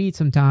what you read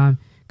sometime,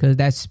 because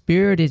that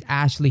spirit is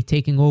actually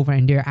taking over,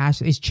 and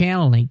it's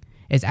channeling.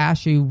 It's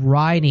actually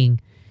writing,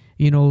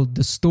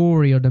 the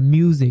story or the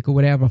music or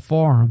whatever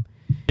for them.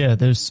 Yeah,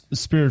 there's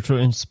spiritual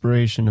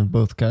inspiration of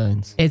both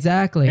kinds.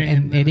 Exactly,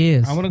 and it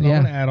is. I want to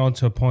add on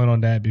to a point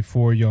on that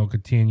before y'all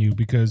continue,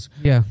 because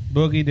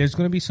Boogie, there's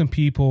going to be some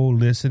people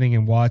listening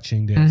and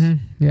watching this.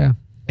 Mm-hmm. Yeah.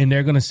 And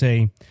they're going to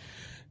say,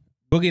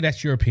 Boogie,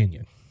 that's your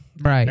opinion.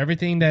 Right.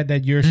 Everything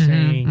that you're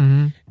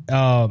saying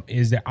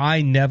is that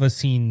I never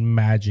seen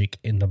magic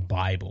in the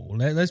Bible.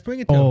 Let's bring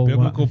it to a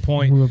biblical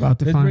point. We're about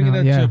to Let's bring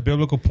it to a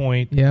biblical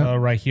point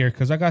right here,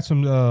 because I got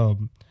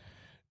some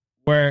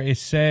where it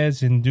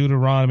says in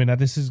Deuteronomy, now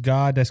this is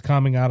God that's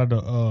coming out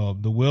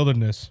of the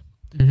wilderness.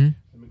 Mm-hmm.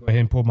 Let me go ahead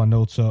and pull my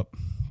notes up.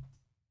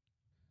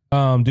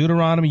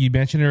 Deuteronomy, you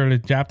mentioned earlier,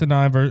 chapter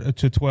 9, verse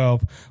to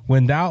 12.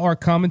 When thou art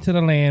come into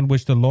the land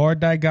which the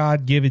Lord thy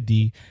God giveth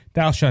thee,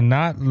 thou shalt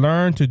not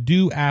learn to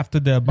do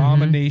after the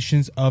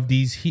abominations of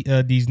these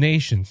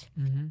nations.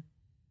 Mm-hmm.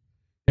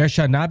 There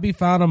shall not be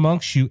found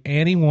amongst you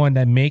anyone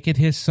that maketh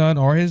his son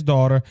or his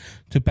daughter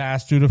to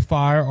pass through the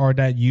fire, or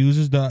that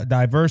uses the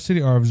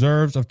diversity or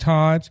observes of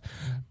times,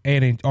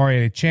 or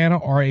a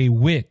channel, or a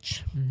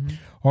witch. Mm-hmm.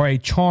 Or a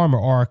charmer,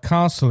 or a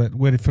consulate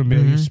with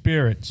familiar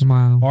spirits,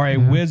 or a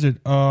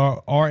wizard,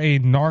 or a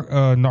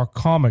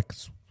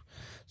narcomics,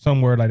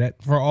 somewhere like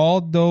that. For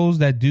all those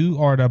that do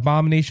are the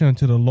abomination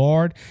unto the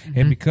Lord,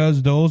 and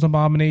because those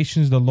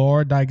abominations the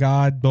Lord thy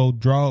God both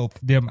drove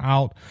them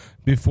out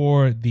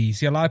before thee.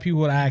 See, a lot of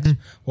people would ask,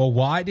 well,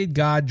 why did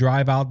God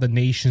drive out the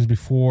nations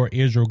before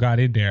Israel got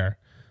in there?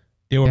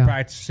 They were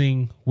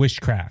practicing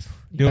witchcraft.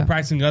 They were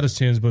practicing other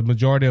sins, but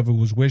majority of it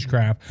was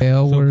witchcraft.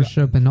 Baal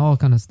worship and all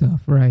kind of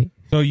stuff, right?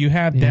 So you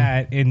have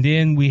that, and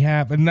then we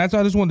have, and that's why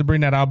I just wanted to bring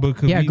that out,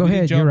 because go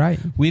ahead. You're right.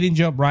 We didn't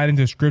jump right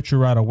into scripture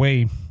right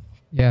away.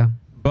 Yeah.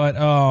 But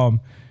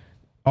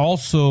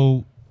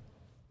also,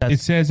 it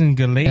says in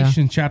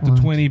Galatians chapter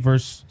 20,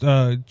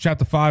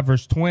 chapter 5,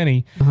 verse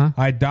 20,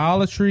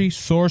 idolatry,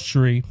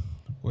 sorcery.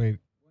 Wait,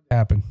 what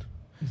happened?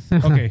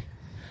 Okay.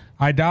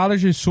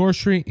 Idolatry,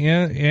 sorcery,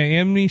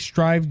 enmity,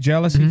 strife,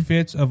 jealousy,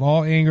 fits of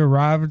all anger,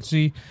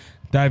 rivalry,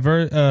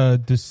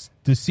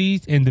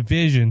 deceit, and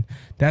division.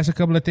 That's a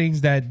couple of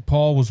things that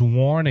Paul was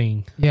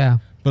warning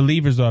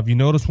believers of. You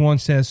notice one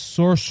says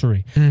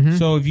sorcery.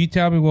 So if you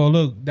tell me, well,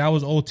 look, that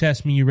was Old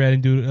Testament you read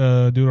in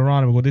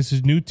Deuteronomy. Well, this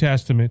is New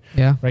Testament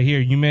right here.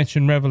 You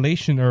mentioned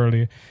Revelation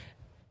earlier.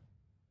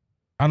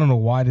 I don't know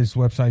why this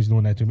website is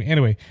doing that to me.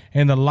 Anyway,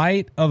 and the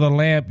light of the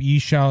lamp you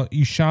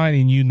shine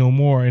in you no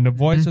more, and the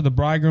voice of the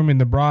bridegroom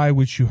and the bride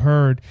which you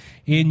heard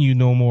in you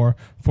no more.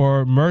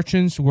 For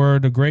merchants were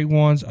the great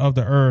ones of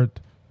the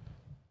earth,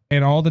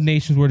 and all the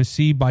nations were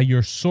deceived by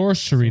your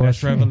sorcery.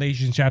 That's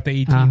Revelation chapter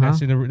 18.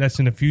 That's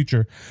in the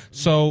future.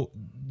 So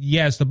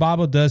yes, the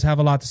Bible does have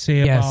a lot to say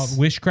about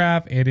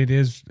witchcraft, and it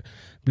is.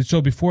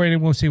 So before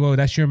anyone say, "Well,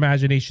 that's your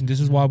imagination,"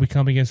 this is why we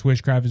come against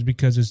witchcraft, is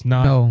because it's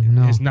not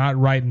it's not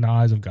right in the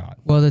eyes of God.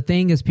 Well, the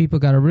thing is, people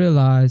got to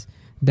realize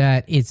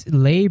that it's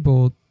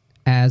labeled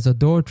as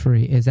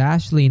adultery is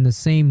actually in the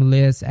same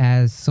list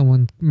as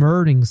someone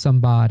murdering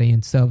somebody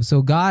and stuff.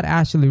 So God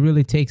actually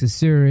really takes it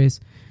serious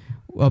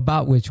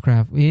about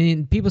witchcraft.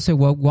 And people say,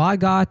 "Well, why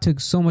God took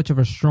so much of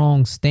a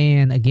strong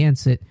stand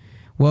against it?"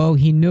 Well,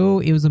 He knew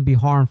it was going to be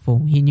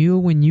harmful. He knew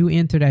when you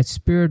enter that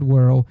spirit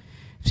world.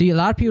 See, a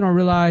lot of people don't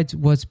realize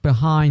what's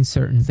behind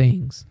certain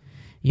things.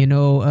 You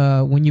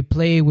know, when you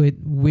play with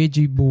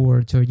Ouija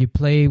boards, or you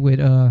play with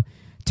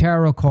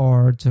tarot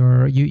cards,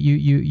 or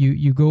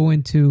you go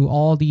into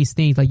all these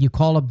things, like you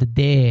call up the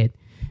dead,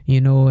 you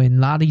know, and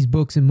a lot of these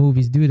books and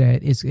movies do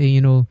that. It's,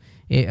 you know,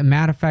 a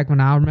matter of fact, when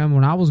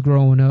I was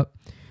growing up,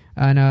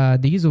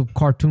 and these are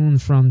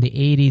cartoons from the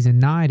 80s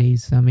and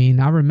 90s. I mean,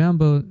 I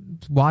remember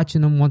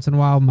watching them once in a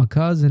while with my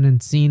cousin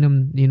and seeing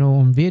them, you know,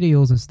 on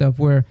videos and stuff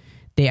where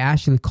they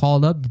actually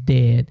called up the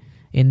dead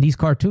in these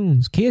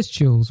cartoons, kids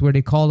shows, where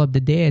they call up the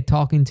dead,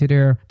 talking to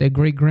their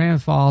great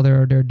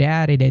grandfather or their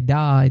daddy that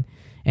died,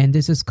 and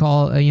this is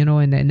called, you know,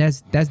 and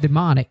that's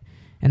demonic.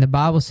 And the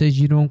Bible says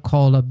you don't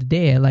call up the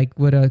dead, like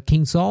what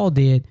King Saul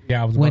did.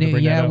 Yeah, I was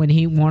when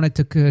he wanted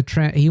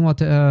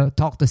to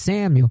talk to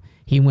Samuel,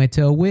 he went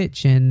to a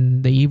witch,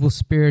 and the evil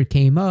spirit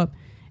came up,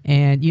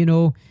 and you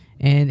know,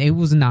 and it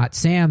was not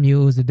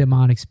Samuel, it was the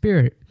demonic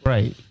spirit.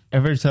 Right.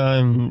 Every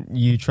time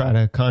you try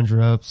to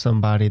conjure up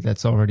somebody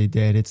that's already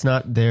dead, it's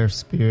not their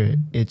spirit.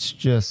 It's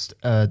just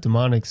a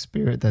demonic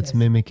spirit that's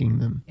mimicking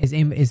them. It's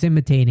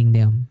imitating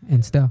them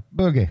and stuff.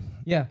 Boogie.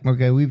 Yeah.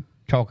 Okay, we've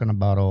talking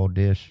about all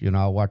this. You know,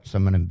 I watched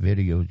some of them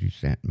videos you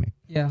sent me.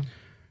 Yeah.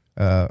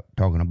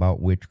 Talking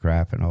about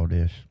witchcraft and all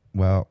this.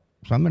 Well,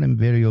 some of them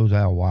videos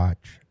I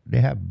watch,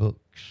 they have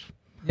books.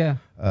 Yeah.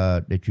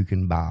 That you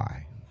can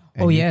buy.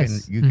 And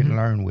you can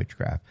learn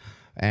witchcraft.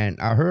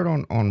 And I heard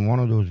on one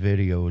of those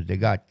videos, they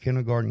got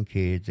kindergarten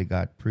kids, they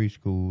got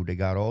preschool, they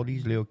got all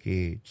these little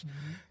kids.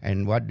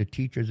 And what the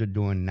teachers are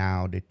doing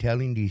now, they're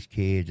telling these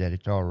kids that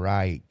it's all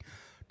right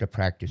to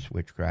practice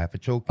witchcraft.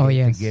 It's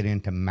okay to get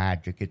into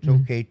magic. It's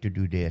okay to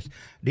do this.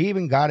 They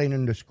even got it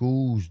in the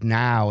schools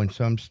now, in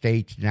some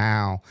states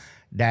now,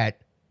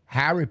 that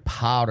Harry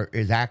Potter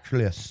is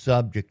actually a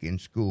subject in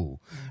school.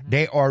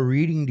 They are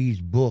reading these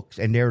books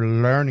and they're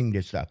learning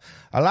this stuff.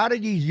 A lot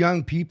of these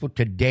young people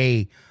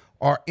today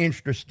are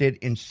interested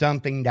in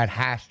something that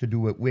has to do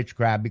with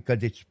witchcraft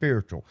because it's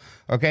spiritual,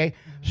 okay?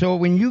 So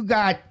when you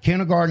got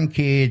kindergarten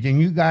kids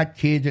and you got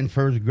kids in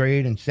first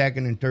grade and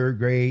second and third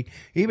grade,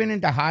 even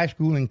into high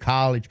school and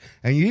college,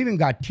 and you even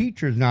got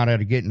teachers now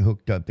that are getting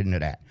hooked up into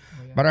that.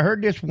 But I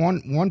heard this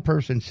one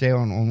person say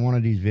on one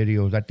of these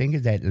videos, I think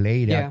it's that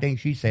lady, I think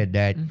she said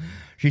that.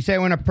 She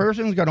said when a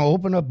person's going to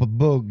open up a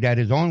book that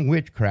is on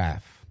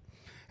witchcraft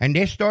and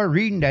they start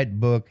reading that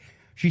book,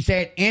 she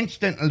said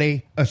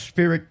instantly a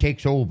spirit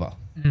takes over.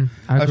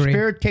 A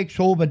spirit takes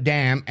over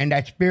them, and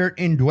that spirit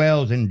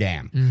indwells in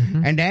them.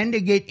 And then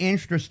they get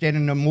interested,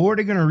 and the more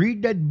they're going to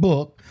read that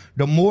book,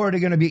 the more they're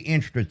going to be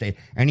interested.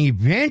 And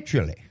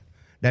eventually,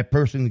 that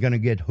person's going to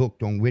get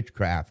hooked on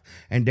witchcraft,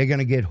 and they're going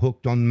to get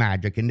hooked on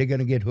magic, and they're going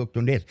to get hooked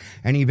on this.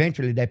 And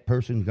eventually, that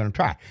person's going to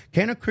try.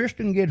 Can a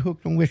Christian get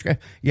hooked on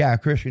witchcraft? Yeah, a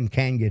Christian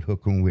can get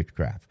hooked on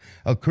witchcraft.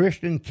 A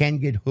Christian can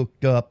get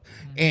hooked up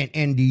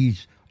in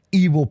these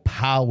evil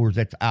powers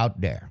that's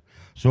out there.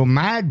 So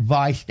my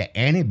advice to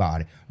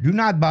anybody, do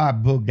not buy a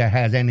book that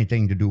has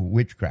anything to do with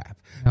witchcraft.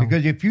 No.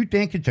 Because if you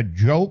think it's a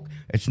joke,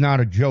 it's not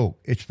a joke.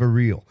 It's for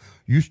real.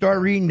 You start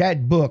reading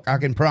that book, I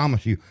can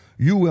promise you,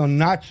 you will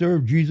not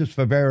serve Jesus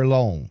for very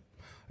long.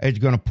 It's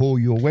going to pull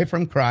you away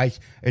from Christ.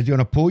 It's going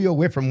to pull you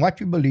away from what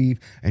you believe,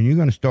 and you're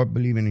going to start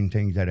believing in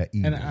things that are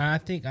evil. And I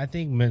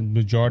think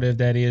majority of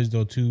that is,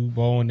 though, too,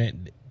 Bo, and that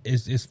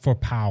is for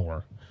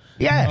power.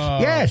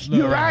 Yes,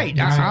 you're right.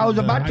 I was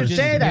about to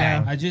say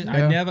that.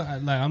 I never,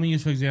 like, I'm going to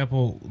use, for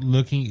example,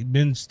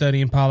 been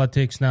studying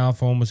politics now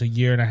for almost a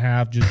year and a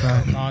half.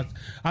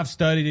 I've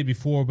studied it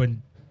before, but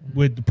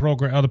with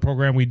the other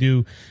program we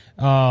do,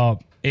 I'm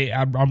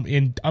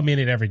in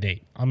it every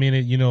day. I'm in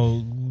it, you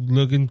know,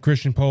 looking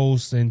Christian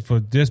posts, and for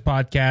this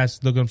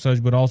podcast, looking up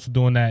such, but also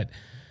doing that.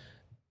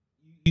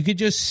 You could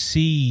just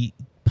see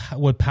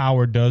what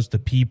power does to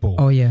people.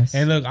 Oh, yes.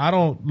 And look,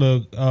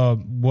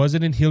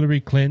 wasn't it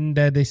Hillary Clinton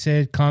that they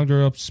said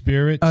conjure up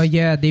spirits? Oh,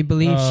 yeah, they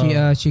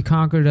believe she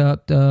conquered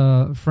up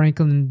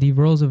Franklin D.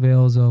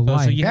 Roosevelt's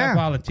wife. So you have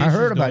politicians I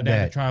heard about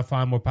that. To try to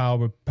find more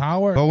power.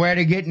 But where are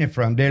they getting it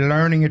from? They're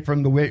learning it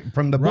from the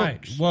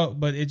right. books. Well,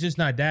 but it's just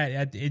not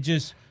that. It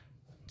just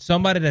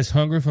somebody that's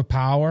hungry for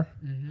power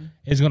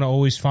is going to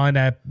always find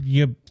that.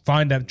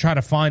 Try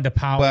to find the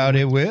power. Well,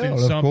 they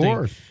will, of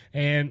course.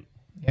 And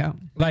yeah,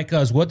 like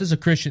us, what does a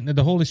Christian?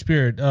 The Holy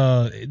Spirit,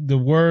 the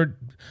word,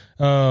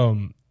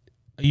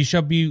 you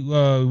shall be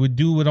would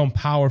do it on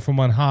power from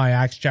on high.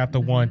 Acts chapter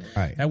 1.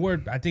 Right. That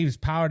word, I think, is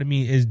power to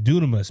me is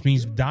dunamis,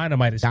 means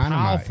dynamite. It's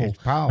powerful. It's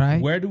powerful.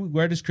 Right.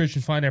 Where does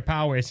Christians find their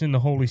power? It's in the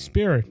Holy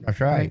Spirit.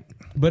 That's right.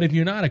 But if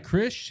you're not a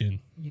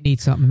Christian, you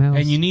need something else,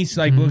 and you need,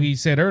 like Boogie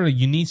said earlier,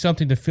 you need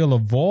something to fill a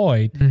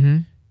void.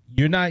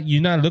 You're not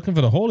looking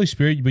for the Holy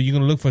Spirit, but you're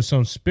going to look for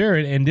some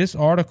spirit. And this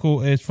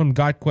article is from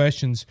God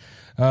Questions.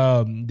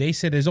 They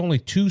said there's only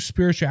two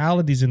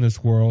spiritualities in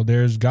this world.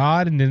 There's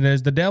God, and then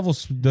there's the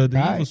devil's, the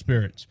evil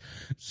spirits.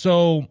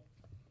 So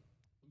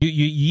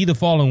you either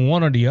fall in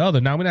one or the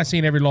other. Now, we're not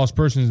saying every lost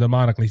person is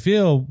demonically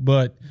filled,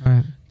 but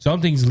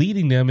something's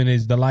leading them, and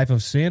is the life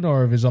of sin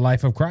or if it's a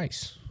life of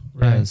Christ.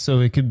 Right. Yeah,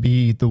 so it could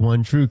be the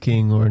one true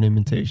king or an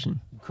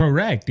imitation.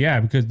 Correct, yeah,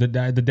 because the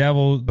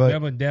devil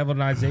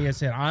in Isaiah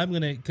said, I'm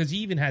going to, because he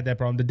even had that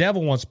problem. The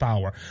devil wants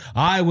power.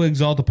 I will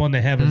exalt upon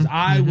the heavens.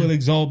 I will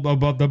exalt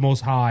above the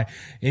Most High.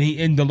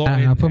 And the Lord.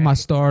 I'll put my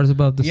stars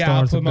above the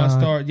stars of God.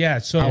 Stars. Yeah,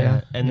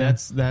 so. And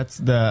that's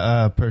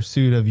the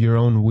pursuit of your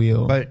own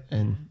will. But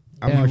and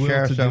I'm going to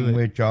share something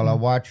with y'all. I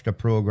watched a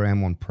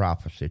program on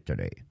prophecy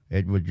today.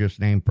 It was just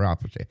named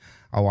Prophecy.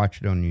 I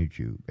watched it on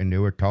YouTube, and they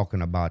were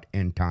talking about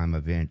end-time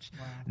events.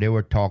 Wow. They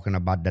were talking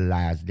about the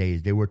last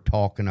days. They were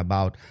talking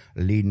about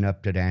leading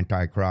up to the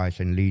Antichrist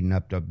and leading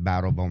up to the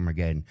Battle of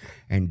Armageddon.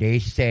 And they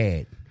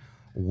said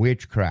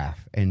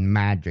witchcraft and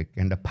magic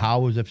and the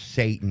powers of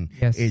Satan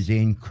is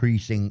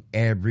increasing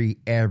every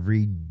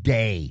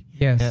day.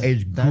 Yes.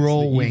 It's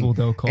growing.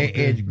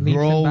 It's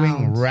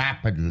growing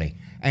rapidly.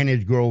 And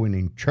it's growing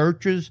in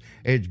churches.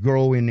 It's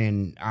growing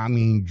in,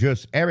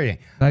 just everything.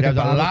 Like there's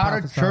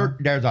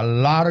a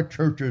lot of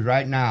churches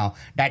right now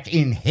that's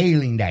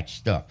inhaling that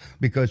stuff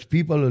because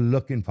people are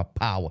looking for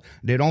power.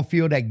 They don't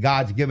feel that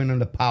God's giving them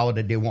the power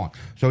that they want.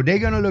 So they're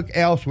going to look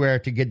elsewhere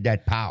to get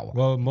that power.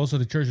 Well, most of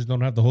the churches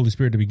don't have the Holy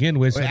Spirit to begin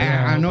with. So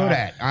I know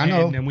that. I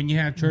know. And when you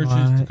have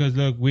churches, because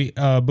look,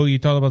 Boogie, you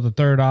talk about the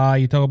third eye.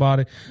 You talk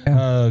about it.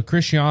 Yeah.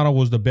 Cristiano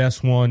was the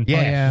best one.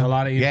 Yeah. A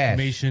lot of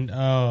information.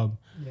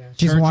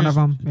 She's one of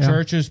them. Yeah.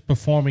 Churches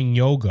performing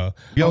yoga.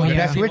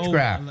 That's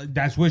witchcraft.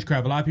 That's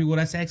witchcraft. A lot of people,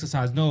 that's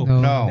exercise. No.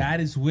 That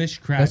is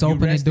witchcraft. That's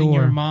opening a door.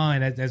 Your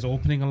mind. That's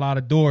opening a lot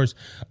of doors.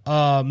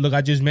 Look,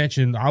 I just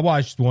mentioned, I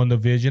watched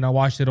WandaVision. I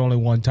watched it only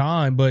one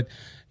time, but,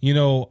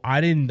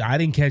 I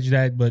didn't catch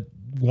that, but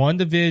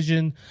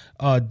WandaVision,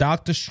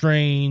 Doctor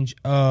Strange,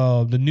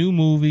 the new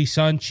movie,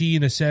 Shang-Chi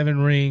and the Seven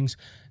Rings,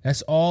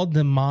 that's all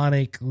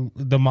demonic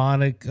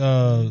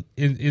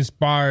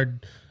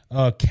inspired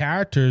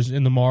characters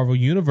in the Marvel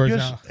universe.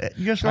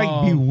 Just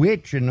like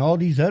Bewitched and all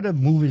these other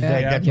movies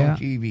that's on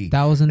TV.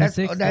 That was in the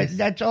 60s.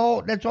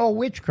 That's all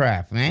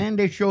witchcraft, man.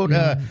 They showed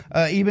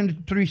even the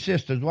Three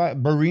Sisters.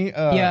 What?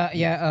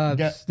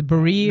 The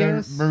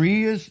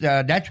Bereas.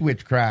 That's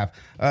witchcraft.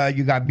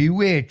 You got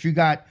Bewitched. You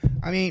got.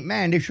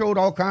 They showed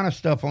all kind of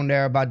stuff on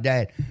there about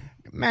that.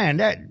 Man,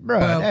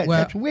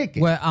 that's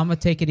wicked. Well, I'm gonna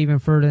take it even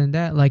further than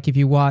that. Like if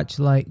you watch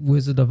like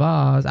Wizard of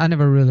Oz, I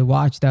never really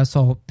watched that. I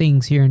saw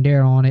things here and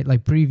there on it,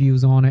 like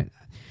previews on it.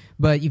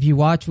 But if you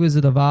watch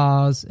Wizard of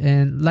Oz,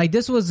 and like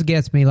this was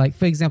gets me, like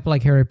for example,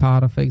 like Harry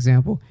Potter, for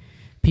example,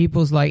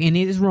 people's like, and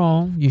it is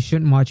wrong. You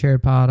shouldn't watch Harry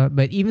Potter.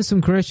 But even some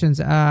Christians,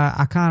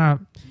 I kind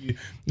of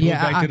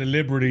back to the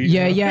liberty.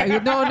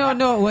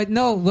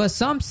 No. Well,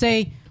 some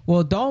say,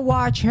 well, don't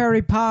watch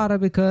Harry Potter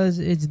because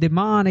it's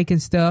demonic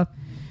and stuff.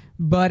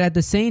 But at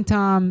the same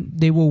time,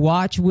 they will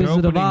watch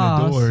Wizard of Oz. They're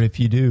opening the door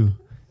if you do.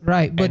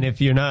 Right. And if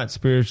you're not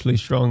spiritually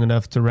strong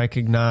enough to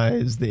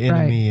recognize the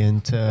enemy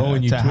and to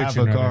have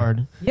a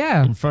guard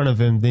in front of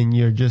him, then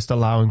you're just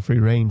allowing free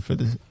reign for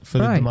the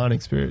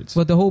demonic spirits.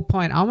 But the whole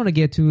point I want to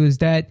get to is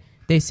that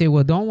they say,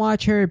 well, don't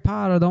watch Harry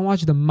Potter, don't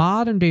watch the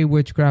modern day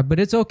witchcraft, but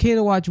it's okay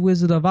to watch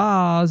Wizard of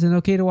Oz and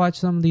okay to watch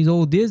some of these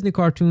old Disney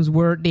cartoons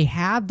where they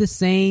have the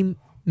same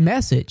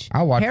message.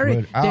 I watched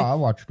Wizard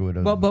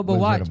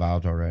of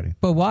Oz already.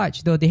 But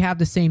watch, though, they have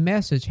the same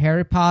message.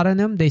 Harry Potter and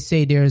them, they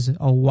say there's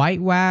a white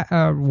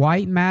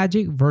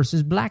magic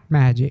versus black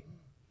magic.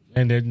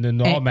 And then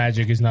all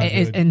magic is not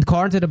good. And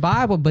according to the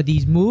Bible, but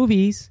these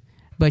movies,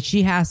 but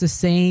she has the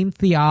same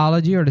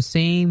theology or the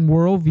same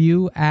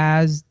worldview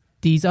as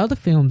these other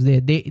films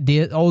did.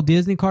 The old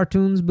Disney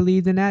cartoons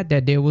believed in that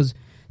there was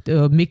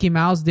Mickey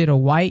Mouse did a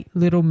white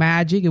little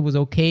magic. It was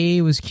okay.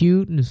 It was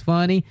cute and it was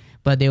funny.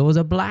 But there was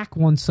a black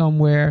one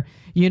somewhere,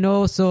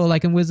 So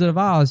like in Wizard of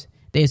Oz,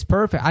 it's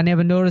perfect. I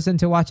never noticed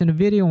until watching a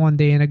video one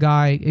day and a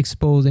guy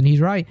exposed, and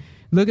he's right.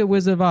 Look at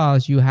Wizard of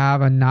Oz. You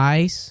have a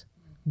nice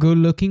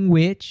good-looking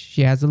witch.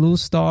 She has a little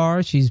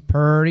star. She's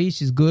pretty.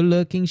 She's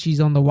good-looking. She's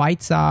on the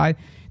white side.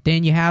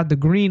 Then you have the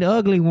green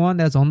ugly one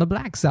that's on the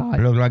black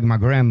side. Looks like my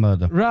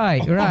grandmother.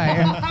 Right.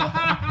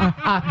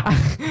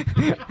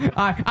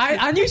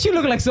 I knew she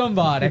looked like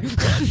somebody.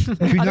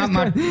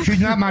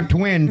 She's not my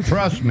twin.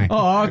 Trust me.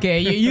 Oh,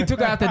 okay. You took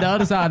her out to the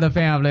other side of the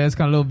family. It's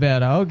kind of a little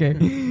better.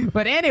 Okay.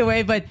 But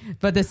anyway, but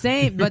the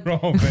same. But You're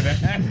wrong for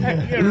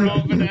that. You're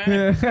wrong for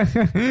that.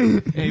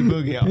 Hey,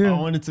 Boogie, I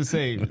wanted to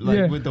say,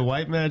 with the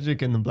white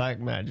magic and the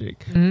black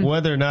magic,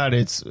 whether or not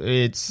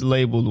it's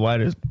labeled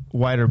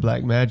white or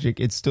black magic,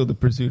 it's still the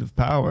pursuit of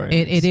power.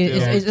 It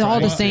is. It's all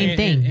the same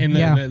thing. And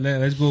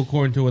let's go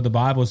according to what the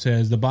Bible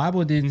says. The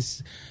Bible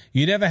didn't.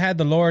 You never had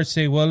the Lord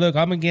say, "Well, look,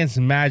 I'm against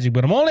magic,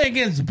 but I'm only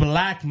against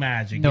black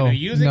magic." No,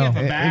 using it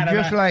for bad.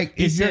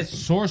 It's says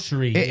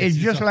sorcery. It's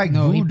just like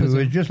voodoo.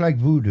 It's just like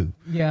voodoo.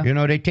 Yeah. You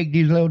know, they take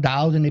these little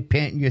dolls and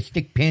you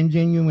stick pins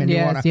in you and you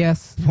want to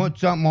put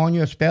something on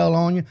you, a spell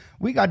on you.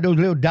 We got those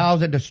little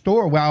dolls at the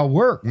store where I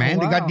work, man. Oh,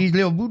 wow. They got these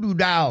little voodoo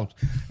dolls.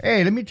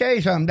 Hey, let me tell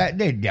you something.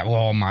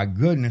 Oh my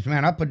goodness,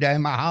 man! I put that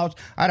in my house.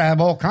 I'd have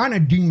all kind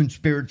of demon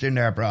spirits in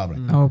there,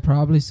 probably. Oh,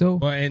 probably so.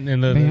 Well,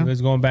 and look, let's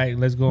go back.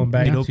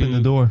 It opened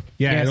the door.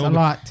 Yeah, yes, a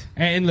lot.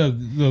 And look,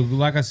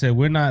 like I said,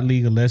 we're not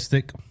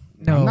legalistic.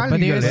 No,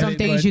 but there's some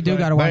things you do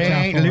got to watch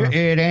out for.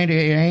 It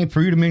ain't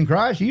freedom in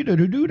Christ either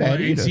to do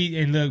that either.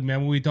 And look,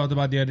 man, when we talked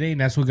about the other day,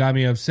 and that's what got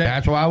me upset.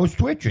 That's why I was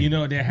twitching. You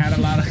know, there's a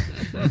lot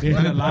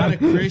of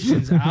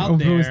Christians out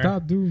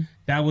there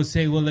that would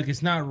say, well, look,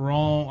 it's not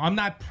wrong. I'm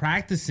not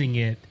practicing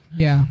it.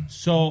 Yeah.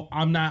 So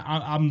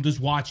I'm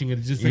just watching it.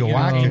 It's just You're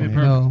watching it.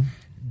 No.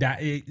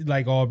 That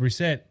like Aubrey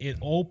said, it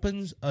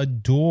opens a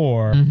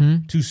door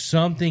to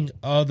something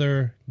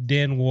other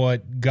than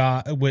what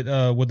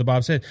the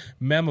Bible said.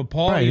 Remember,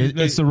 Paul, right?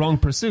 It's the wrong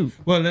pursuit.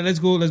 Well, let's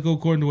go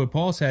according to what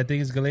Paul said. I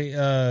think it's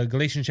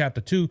Galatians chapter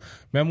 2.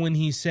 Remember when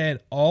he said,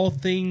 "All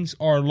things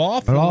are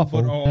lawful.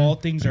 But all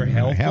things are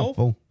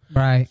helpful."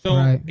 Right.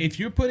 So if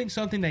you're putting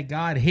something that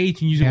God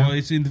hates and you say, well,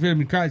 it's in the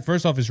freedom of Christ,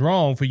 first off, it's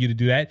wrong for you to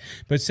do that.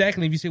 But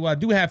secondly, if you say, well, I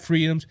do have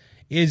freedoms,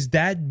 is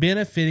that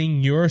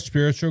benefiting your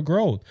spiritual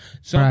growth?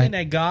 Something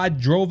that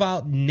God drove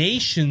out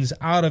nations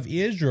out of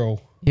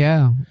Israel.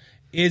 Yeah.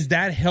 Is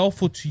that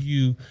helpful to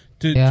you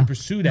to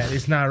pursue that?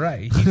 It's not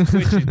right. He's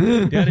twitching.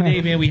 The other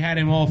day, man, we had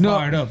him all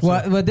fired up.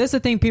 Well, but that's the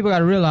thing people got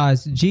to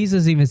realize.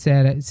 Jesus even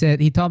said it.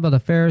 He talked about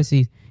the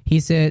Pharisees. He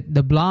said,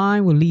 the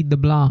blind will lead the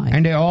blind.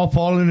 And they all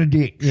fall in a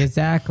ditch.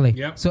 Exactly.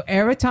 Yep. So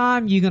every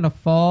time you're going to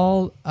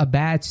fall a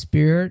bad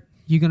spirit,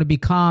 you're going to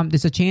become,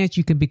 there's a chance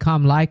you can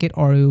become like it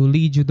or it will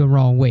lead you the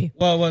wrong way.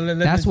 Well,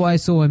 that's why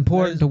it's so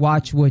important to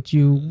watch what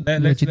you do.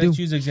 Let's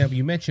use an example.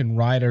 You mentioned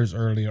writers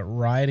earlier,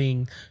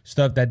 writing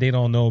stuff that they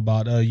don't know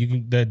about.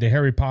 The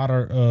Harry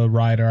Potter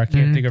writer, I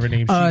can't think of her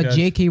name.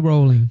 J.K.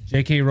 Rowling.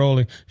 J.K.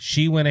 Rowling.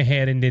 She went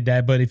ahead and did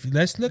that. But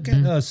let's look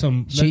at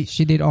some.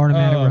 She did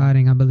automatic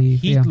writing, I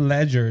believe. Heath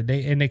Ledger.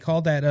 They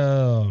call that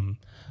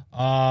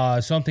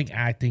something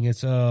acting.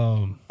 It's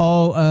where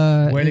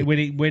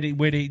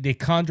they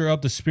conjure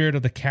up the spirit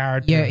of the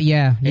character.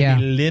 Yeah. They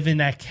live in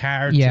that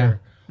character. Yeah.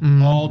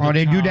 All the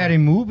they time. do that in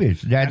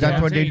movies.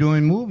 That's what they do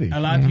in movies. A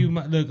lot of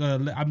people look.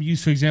 I'm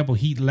used, for example,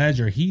 Heath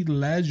Ledger. Heath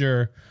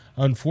Ledger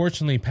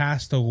unfortunately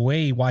passed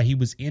away while he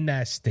was in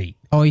that state.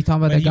 Oh, you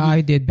talking about the guy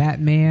who did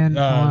Batman?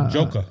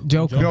 Joker.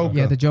 Joker.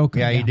 Yeah, the Joker.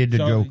 Yeah, he did the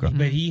Joker.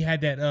 But he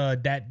had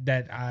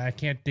that I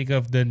can't think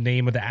of the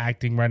name of the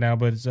acting right now,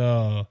 but it's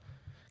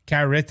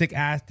charismatic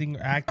acting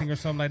or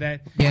something like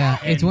that. Yeah,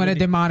 it's when a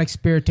demonic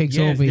spirit takes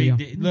over you.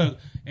 Look,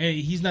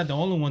 he's not the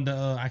only one.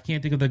 I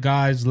can't think of the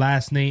guy's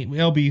last name.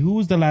 LB, who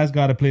was the last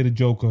guy to play the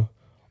Joker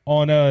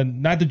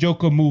on not the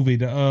Joker movie,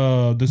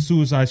 the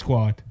Suicide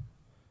Squad?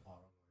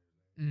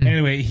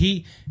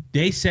 Anyway,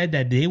 they said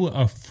that they were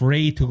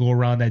afraid to go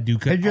around that dude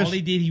because all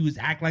he did, he was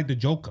act like the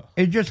Joker.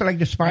 It's just like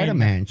the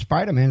Spider-Man.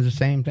 Spider-Man's the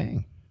same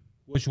thing.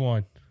 Which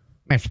one?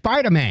 Man,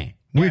 Spider-Man.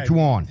 Which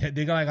one?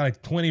 They got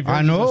like 20 versions.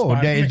 I know.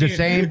 Of It's the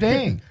same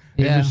thing.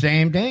 It's the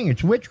same thing.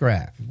 It's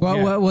witchcraft.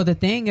 Well, the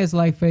thing is,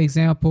 like, for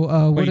example,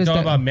 what you is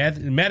talking that?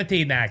 about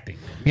meditating acting?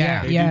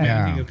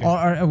 Yeah. Okay.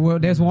 Or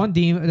there's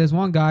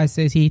one guy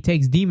says he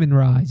takes demon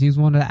rides. He's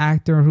one of the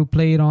actor who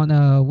played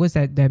on what's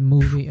that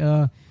movie?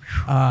 Man,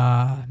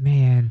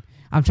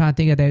 I'm trying to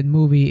think of that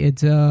movie.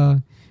 It's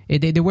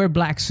they wear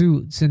black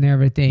suits and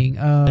everything.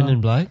 Men in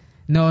Black?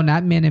 No,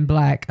 not Men in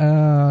Black.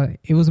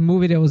 It was a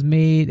movie that was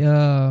made.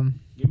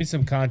 Give me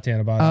some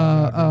content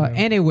about it.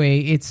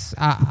 Anyway,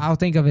 I'll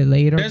think of it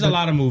later. There's a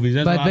lot of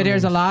movies. But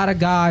there's a lot of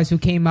guys who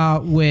came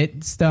out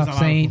with stuff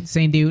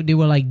saying they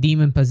were like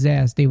demon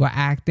possessed. They were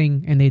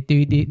acting and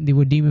they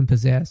were demon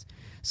possessed.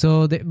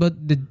 So,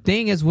 but the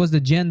thing is, was the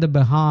agenda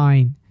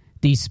behind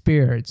these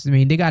spirits. I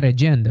mean, they got an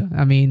agenda.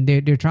 I mean,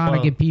 they're trying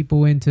to get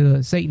people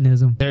into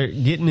Satanism. They're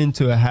getting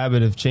into a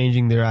habit of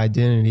changing their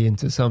identity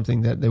into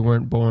something that they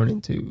weren't born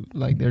into.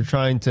 Like they're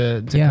trying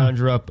to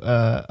conjure up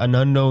an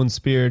unknown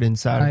spirit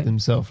inside of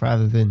themselves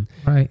rather than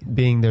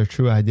being their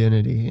true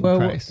identity in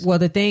Christ. Well,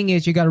 the thing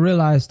is, you got to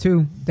realize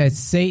too that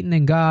Satan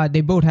and God,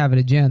 they both have an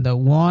agenda.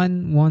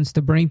 One wants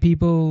to bring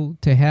people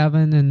to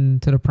heaven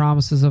and to the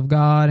promises of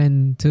God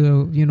and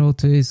to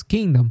his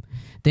kingdom.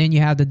 Then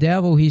you have the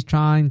devil. He's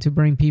trying to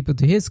bring people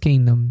to his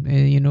kingdom,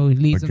 and he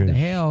leads them to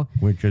hell,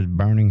 which is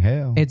burning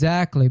hell.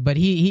 Exactly. But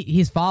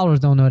his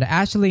followers don't know that.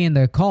 Actually, in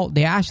the cult,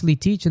 they actually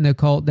teach in the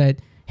cult that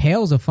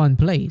hell's a fun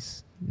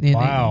place. And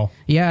wow.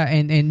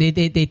 And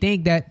they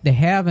think that the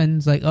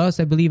heavens, like us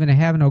that believe in the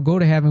heaven or go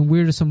to heaven,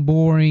 we're just some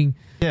boring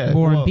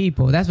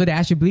people. That's what they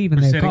actually believe in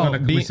their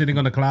cult. We're sitting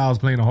on the clouds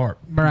playing a harp.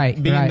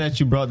 Right. Being that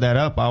you brought that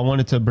up, I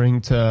wanted to bring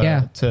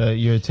to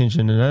your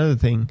attention another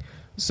thing.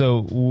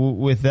 So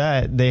with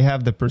that, they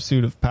have the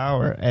pursuit of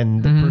power,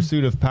 and the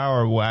pursuit of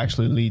power will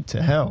actually lead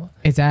to hell.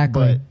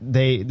 Exactly.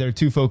 But they're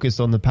too focused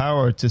on the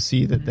power to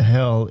see that the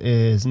hell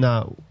is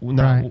not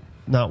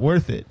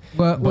worth it.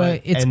 Well,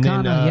 it's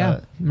kind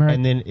of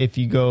And then if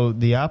you go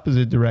the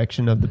opposite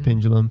direction of the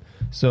pendulum,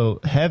 so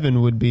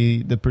heaven would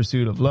be the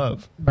pursuit of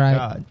love,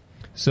 God.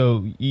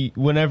 So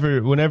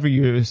whenever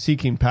you're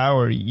seeking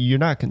power, you're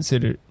not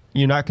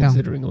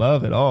considering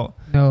love at all.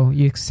 No,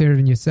 you're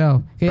considering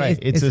yourself. Right.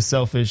 It's a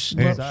selfish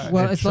desire.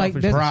 Well, it's like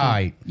this.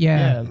 Pride.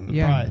 Yeah.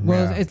 Pride.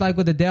 Well, it's like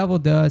what the devil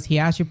does. He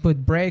actually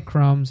put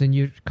breadcrumbs, and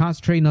you're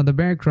concentrating on the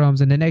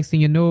breadcrumbs, and the next thing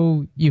you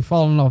know, you're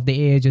falling off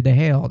the edge of the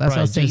hell. That's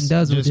how Satan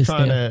does with this stuff.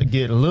 Just trying to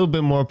get a little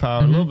bit more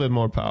power, a little bit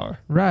more power.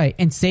 Right.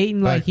 And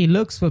Satan, he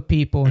looks for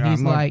people, and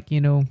he's I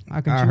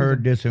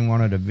heard this in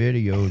one of the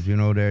videos.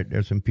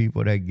 There's some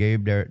people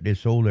that they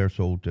sold their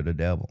soul to the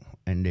devil.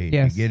 And they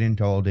get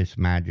into all this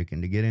magic,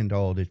 and they get into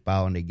all this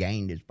power, and they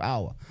gain this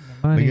power.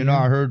 But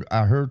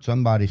I heard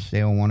somebody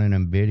say on one of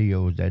them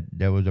videos that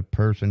there was a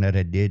person that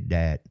had did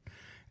that,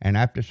 and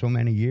after so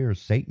many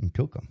years, Satan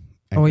took them.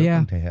 Took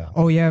them to hell.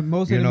 Oh yeah,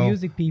 most of the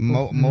music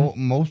people.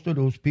 Most of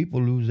those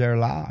people lose their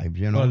lives.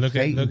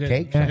 Satan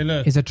takes them.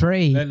 It's a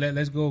trade.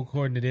 Let's go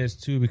according to this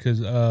too,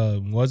 because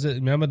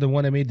remember the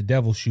one that made the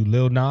devil shoe,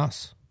 Lil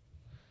Nas?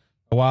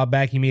 A while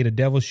back, he made a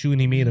devil shoe, and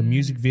he made a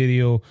music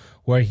video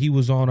where he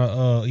was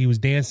on he was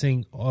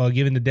dancing,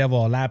 giving the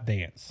devil a lap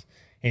dance,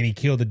 and he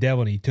killed the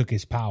devil, and he took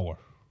his power.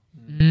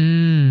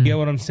 You get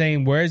what I'm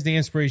saying? Where's the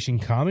inspiration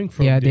coming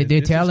from? Yeah, they're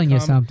telling you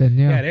something.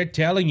 Yeah, they're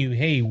telling you,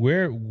 hey,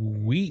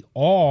 we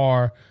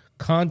are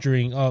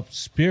conjuring up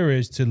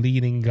spirits to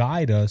lead and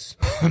guide us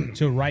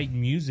to write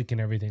music and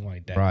everything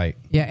like that. Right.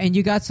 Yeah, and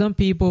you got some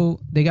people.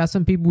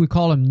 We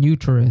call them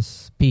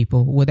neutralists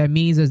people. What that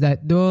means is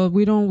that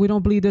we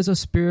don't believe there's a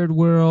spirit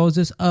world. It's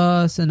just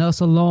us and us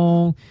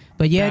alone.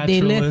 But yet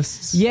they live.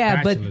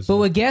 Yeah, but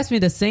what gets me,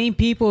 the same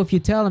people. If you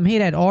tell them, hey,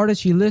 that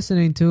artist you're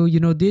listening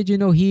to, did you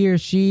know he or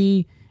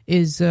she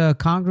is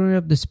conjuring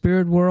up the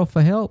spirit world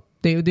for help?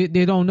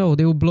 They don't know.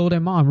 They will blow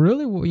their mind.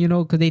 Really?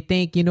 Because they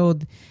think,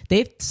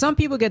 some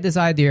people get this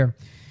idea.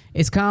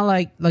 It's kind of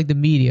like the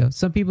media.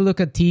 Some people look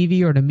at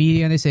TV or the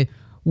media and they say,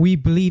 we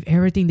believe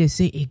everything they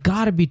say. It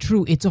got to be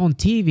true. It's on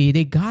TV.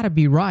 They got to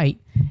be right.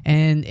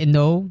 And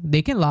no,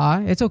 they can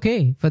lie. It's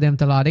okay for them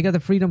to lie. They got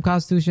the freedom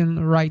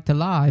constitution right to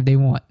lie if they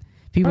want.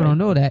 People don't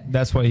know that.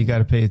 That's why you got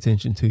to pay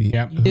attention to you.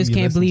 You just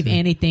can't believe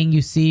anything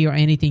you see or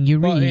anything you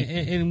read.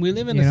 And we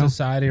live in a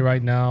society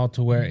right now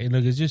to where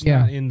it's just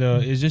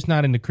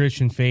not in the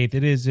Christian faith.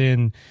 It is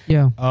in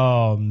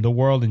the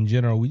world in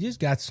general. We just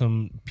got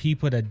some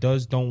people that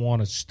don't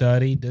want to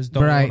study.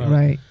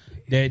 Right.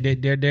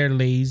 They're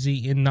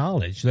lazy in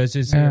knowledge. Let's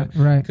just say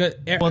right.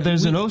 Well,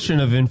 there's an ocean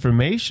of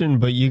information,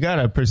 but you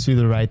gotta pursue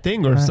the right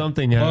thing or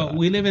something. Well,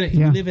 we live in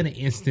an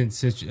instant.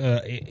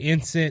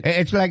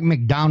 It's like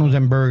McDonald's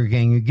and Burger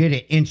King. You get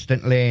it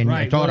instantly, and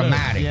it's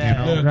automatic.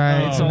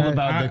 Right. It's all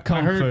about the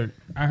comfort.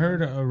 I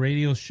heard a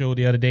radio show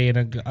the other day,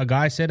 and a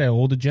guy said, an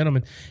older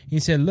gentleman, he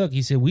said,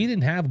 we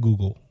didn't have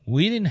Google.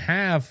 We didn't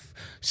have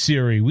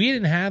Siri. We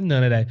didn't have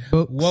none of that.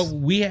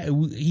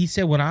 He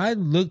said, when I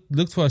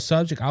looked for a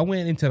subject, I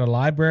went into the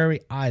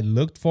library, I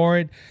looked for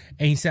it,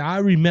 and he said, I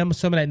remember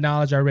some of that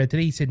knowledge I read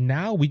today. He said,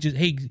 now we just,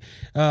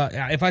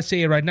 if I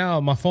say it right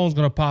now, my phone's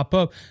going to pop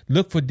up,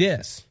 look for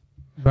this.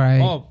 Right.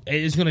 Oh,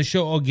 it's going to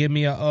show, give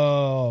me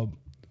a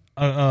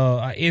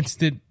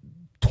instant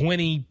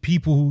 20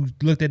 people who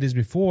looked at this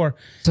before.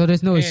 So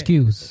there's no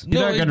excuse.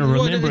 You're not going to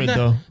remember it,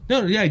 though.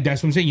 No, yeah,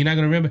 that's what I'm saying. You're not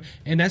going to remember.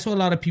 And that's what a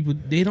lot of people,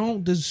 they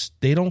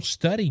don't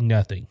study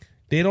nothing.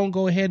 They don't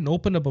go ahead and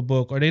open up a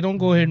book, or they don't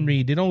go ahead and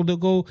read. They don't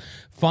go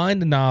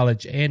find the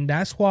knowledge. And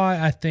that's why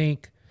I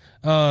think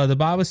the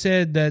Bible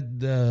said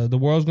that the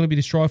world's going to be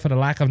destroyed for the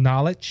lack of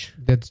knowledge.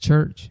 That's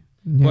church.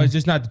 Yeah. Well, it's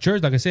just not the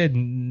church. Like I said,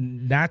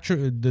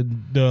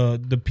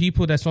 the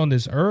people that's on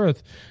this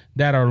earth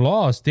that are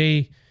lost,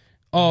 they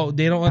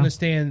they don't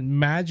understand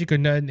magic or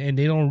nothing, and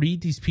they don't read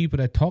these people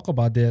that talk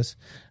about this,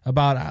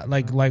 about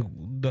like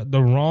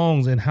the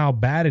wrongs and how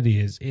bad it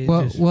is.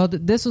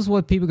 This is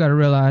what people got to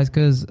realize,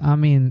 because I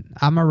mean,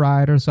 I'm a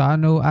writer, so I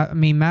know. I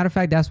mean, matter of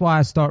fact, that's why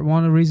I start.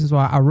 One of the reasons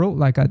why I wrote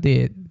like I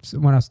did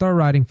when I started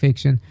writing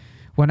fiction,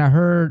 when I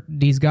heard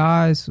these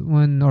guys,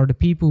 or the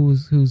people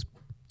who's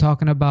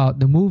talking about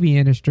the movie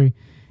industry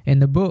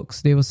and the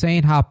books, they were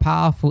saying how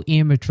powerful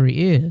imagery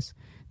is.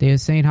 They're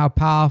saying how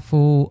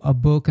powerful a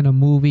book and a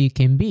movie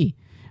can be.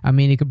 I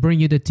mean, it could bring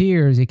you to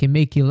tears. It can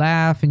make you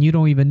laugh, and you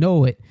don't even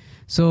know it.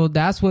 So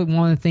that's one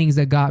of the things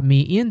that got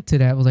me into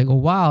that. Was like, oh,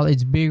 wow,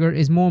 it's bigger.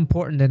 It's more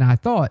important than I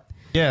thought.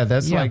 Yeah,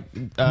 that's like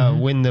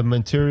when the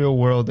material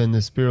world and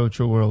the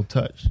spiritual world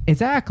touch.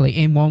 Exactly,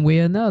 in one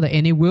way or another.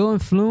 And it will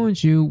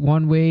influence you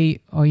one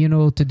way or,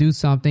 to do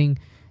something.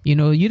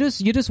 You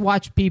just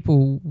watch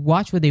people,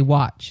 watch what they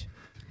watch.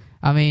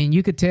 I mean,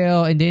 you could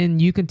tell, and then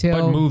you can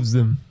tell. What moves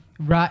them.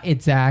 Right,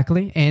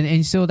 exactly,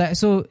 and so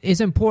it's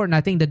important.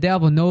 I think the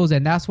devil knows that,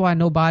 and that's why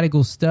nobody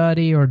goes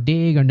study or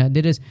dig or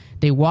nothing.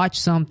 They watch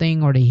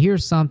something or they hear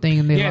something,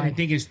 and they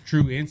think it's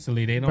true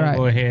instantly. They don't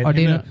go ahead, or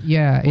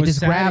it just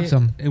grabs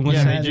them.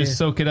 They just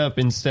soak it up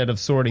instead of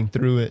sorting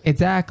through it.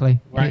 Exactly,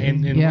 right.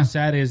 And what's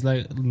sad is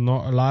like a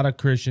lot of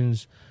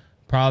Christians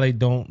probably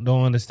don't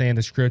understand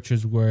the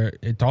scriptures where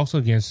it talks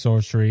against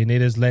sorcery, and they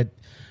just let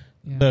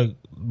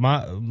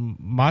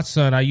my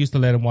son, I used to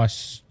let him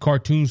watch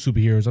cartoon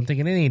superheroes. I'm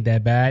thinking it ain't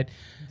that bad.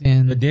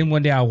 But then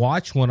one day I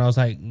watched one. I was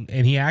like,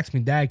 and he asked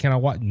me, Dad, can I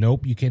watch?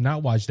 Nope, you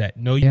cannot watch that.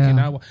 No, you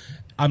cannot.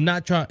 I'm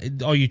not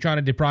trying. Oh, you're trying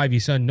to deprive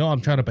your son? No, I'm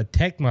trying to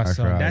protect my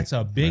son. Right. That's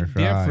a big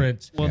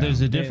difference. Well,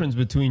 there's a difference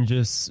between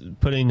just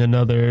putting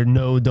another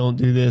no, don't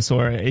do this,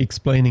 or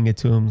explaining it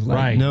to him.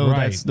 Like,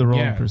 that's the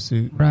wrong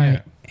pursuit.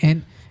 Right. Yeah.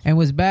 And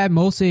what's bad,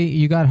 mostly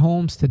you got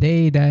homes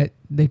today that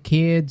the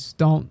kids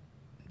don't.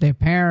 Their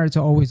parents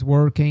are always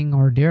working,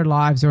 or their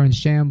lives are in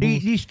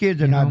shambles. These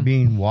kids are not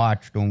being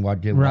watched on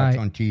what they watch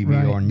on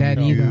TV or on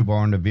YouTube or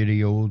on the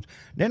videos.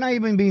 They're not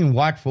even being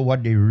watched for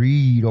what they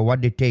read or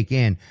what they take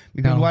in.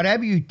 Because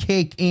whatever you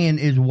take in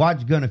is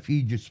what's going to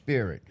feed your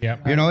spirit.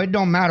 Yep. It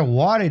don't matter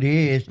what it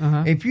is.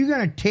 If you're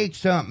going to take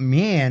something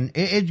in,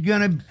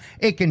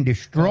 it can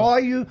destroy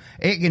you.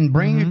 It can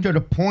bring you to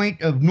the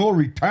point of no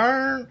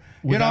return.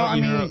 Without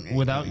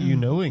you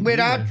knowing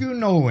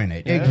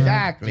it. Yeah.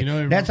 Exactly.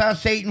 That's how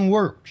Satan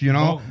works,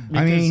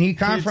 he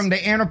comes from the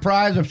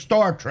Enterprise of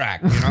Star Trek,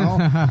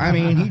 I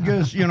mean, he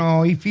just,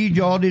 he feeds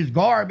you all this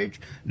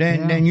garbage,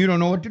 then you don't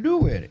know what to do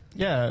with it.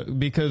 Yeah,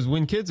 because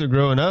when kids are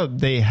growing up,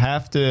 they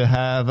have to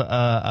have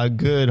a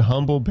good,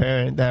 humble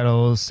parent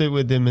that'll sit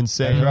with them and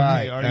say,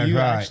 are you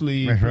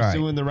actually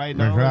pursuing the right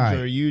knowledge,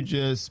 or are you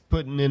just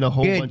putting in a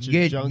whole bunch of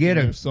junk in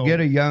their soul? Get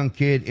a young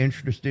kid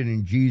interested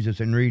in Jesus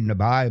and reading the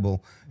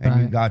Bible,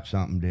 and you got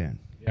something then.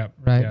 Yep.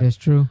 Right, that's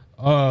true.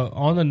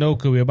 On the note,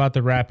 because we're about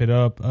to wrap it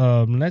up,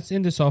 let's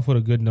end this off with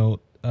a good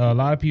note. A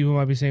lot of people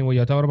might be saying, well,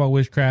 y'all talking about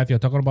witchcraft, y'all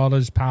talking about all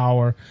this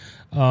power.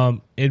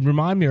 It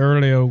reminded me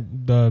earlier,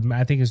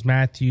 I think it's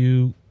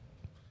Matthew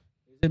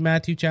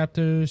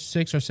chapter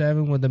 6 or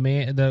 7, with the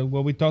man,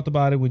 we talked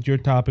about it with your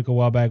topic a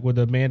while back, with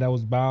the man that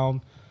was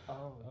bound.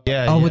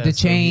 With the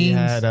chains. He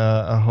had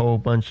a whole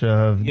bunch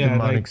of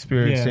demonic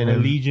spirits in a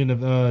him. legion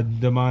of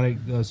demonic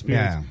spirits.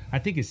 Yeah. I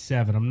think it's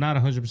 7. I'm not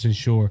 100%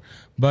 sure.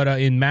 But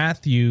in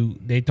Matthew,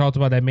 they talked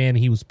about that man.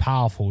 He was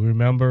powerful.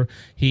 Remember,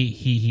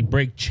 he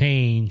break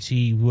chains.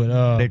 He would.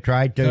 They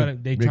tried to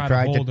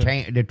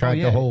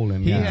hold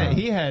him.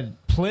 He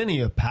had plenty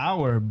of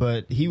power,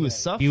 but he was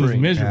suffering. He was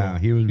miserable. Yeah,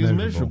 he was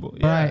miserable.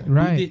 Yeah.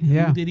 Right.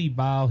 Who did he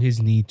bow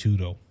his knee to,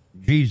 though?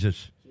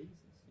 Jesus.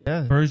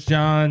 Yeah. 1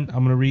 John,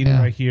 I'm going to read it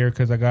right here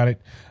because I got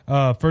it.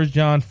 1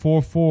 John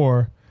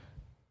 4:4,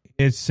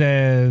 it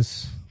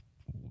says,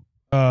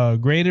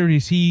 greater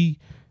is he.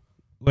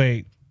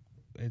 Wait,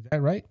 is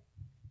that right?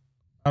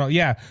 Oh,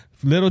 yeah.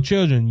 Little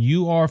children,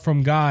 you are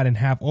from God and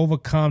have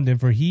overcome them,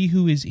 for he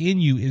who is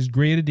in you is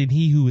greater than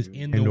he who is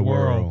in the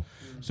world.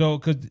 So,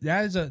 because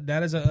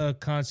that is a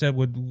concept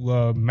with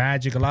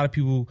magic. A lot of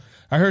people,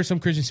 I heard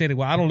some Christians say that,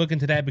 well, I don't look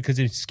into that because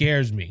it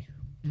scares me.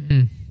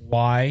 Mm-hmm.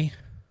 Why?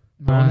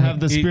 Don't have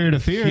the spirit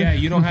of fear. Yeah,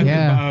 you don't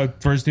have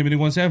 1 Timothy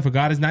 1:7. For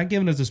God has not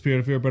given us a spirit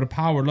of fear, but a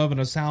power, love,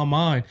 and a sound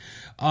mind.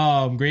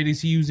 Great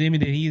is he who's in me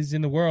than he is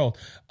in the world.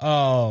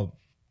 Don't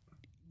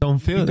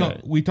feel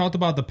that. We talked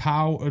about the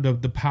power.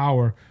 The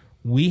power.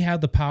 We have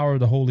the power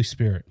of the Holy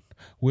Spirit.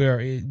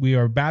 We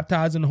are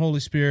baptized in the Holy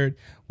Spirit.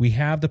 We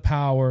have the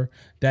power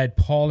that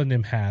Paul and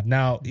them have.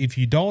 Now, if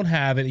you don't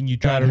have it and you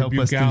try to help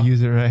rebuke us to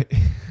use it right.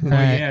 Well,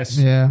 yes.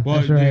 Yeah. Well,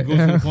 it goes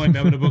to the point.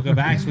 Remember the book of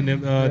Acts when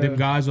them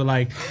guys were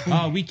like,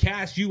 "We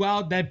cast you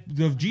out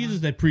of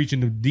Jesus that preached,"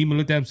 and the demon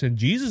looked at him and said,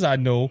 "Jesus, I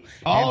know.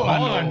 All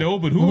I know,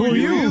 but who are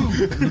you?"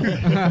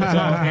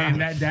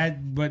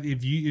 But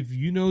if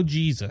you know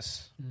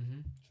Jesus,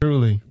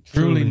 truly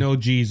know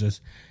Jesus,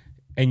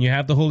 and you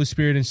have the Holy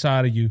Spirit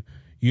inside of you,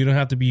 you don't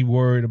have to be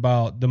worried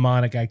about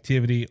demonic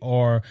activity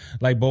or,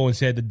 like Bowen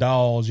said, the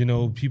dolls.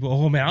 People,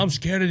 oh man, I'm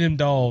scared of them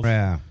dolls.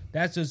 Yeah.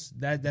 that's just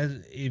that.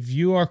 If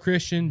you are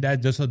Christian,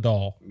 that's just a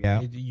doll.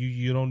 Yeah.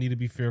 You don't need to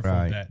be fearful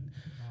of that.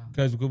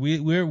 Because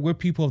we're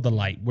people of the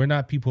light. We're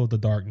not people of the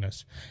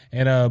darkness.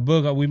 And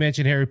book we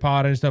mentioned Harry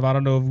Potter and stuff. I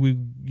don't know if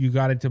you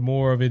got into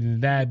more of it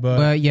than that,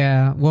 but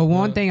yeah. Well,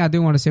 one thing I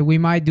do want to say, we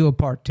might do a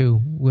part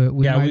 2. We're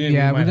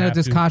gonna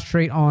just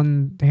concentrate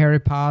on Harry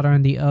Potter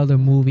and the other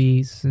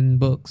movies and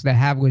books that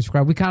have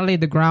witchcraft. We kind of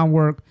laid the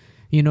groundwork.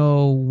 You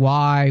know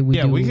why we?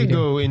 Yeah, we could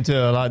go into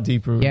a lot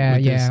deeper.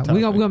 Yeah.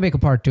 We're gonna make a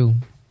part 2.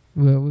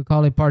 We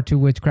call it part 2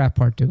 witchcraft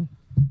part 2.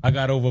 I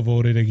got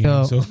overvoted again.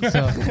 Isaac,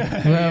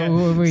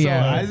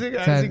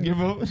 your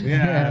vote.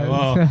 Yeah,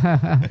 well,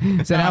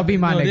 so that'll be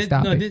my next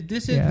topic.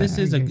 This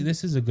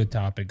is a good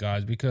topic,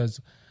 guys,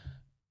 because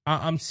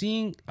I'm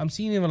seeing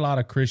even a lot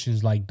of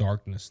Christians like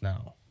darkness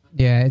now.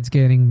 Yeah, it's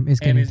getting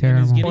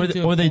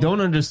terrible. Or they don't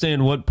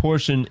understand what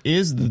portion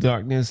is the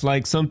darkness.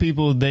 Like some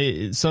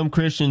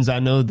Christians I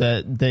know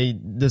that they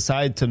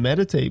decide to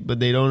meditate, but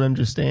they don't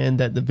understand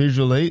that the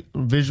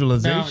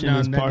visualization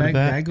is part of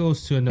that. That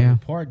goes to another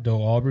part,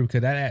 though, Aubrey,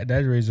 because that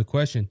raises a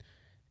question.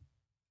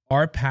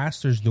 Are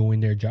pastors doing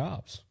their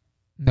jobs?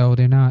 No,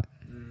 they're not.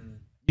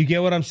 You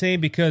get what I'm saying?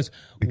 Because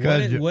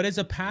what is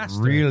a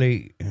pastor?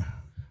 Really?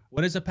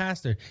 What is a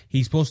pastor?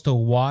 He's supposed to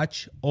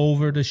watch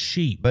over the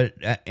sheep. But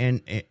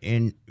and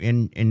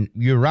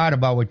you're right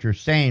about what you're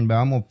saying, but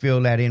I'm gonna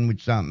fill that in with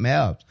something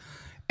else.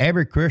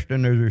 Every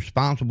Christian is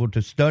responsible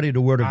to study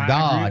the Word of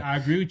God. I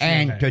agree with you.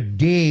 And to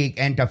dig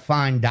and to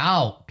find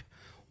out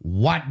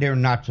what they're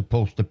not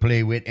supposed to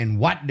play with and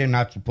what they're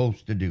not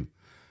supposed to do.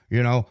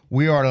 You know,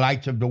 we are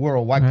lights of the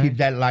world. What keeps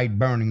that light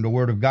burning? The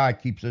Word of God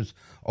keeps us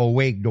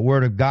awake. The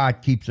Word of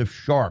God keeps us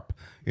sharp.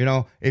 You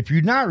know, if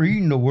you're not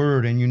reading the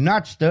Word and you're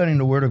not studying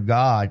the Word of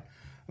God,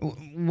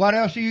 what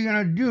else are you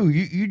going to do?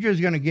 You're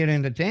just going to get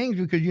into things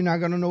because you're not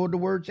going to know what the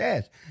Word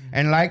says.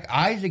 And like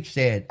Isaac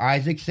said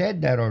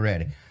that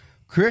already.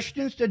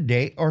 Christians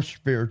today are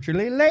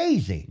spiritually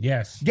lazy.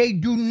 Yes. They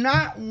do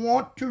not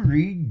want to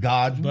read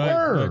God's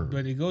Word.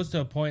 But it goes to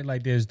a point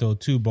like this, though,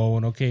 too,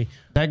 Bowen. Okay.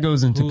 That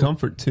goes into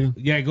comfort, too.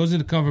 Yeah, it goes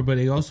into comfort, but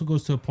it also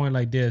goes to a point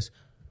like this.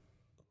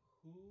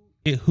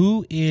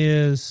 Who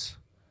is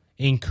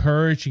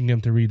encouraging them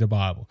to read the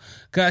Bible?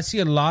 Because I see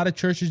a lot of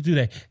churches do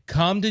that.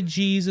 Come to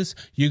Jesus.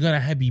 You're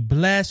going to be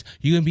blessed.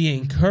 You're going to be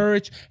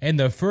encouraged. And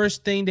the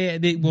first thing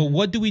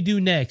what do we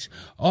do next?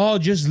 Oh,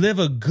 just live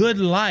a good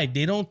life.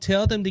 They don't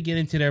tell them to get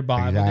into their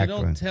Bible. Exactly. They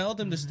don't tell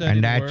them to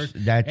study the Word.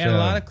 And a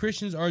lot of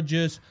Christians are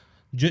just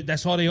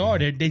that's all they are.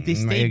 They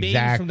stay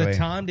babies from the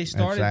time they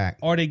started,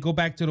 or they go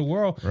back to the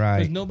world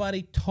because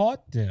nobody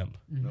taught them.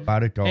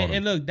 Nobody taught them.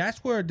 And look,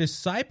 that's where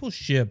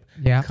discipleship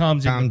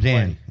comes in.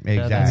 Exactly.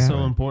 That's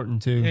so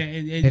important too.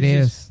 It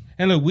is.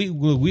 And look,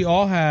 we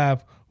all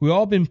have we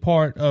all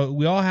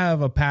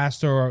have a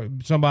pastor or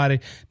somebody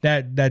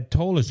that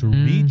told us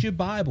read your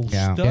Bible,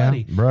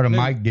 study. Yeah. Brother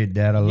Mike did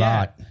that a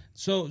lot.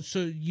 So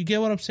you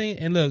get what I'm saying?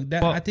 And look,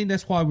 I think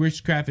that's why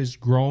witchcraft is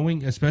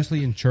growing,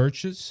 especially in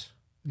churches.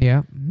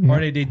 Yeah. Are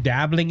they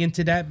dabbling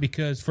into that?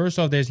 Because first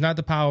off, there's not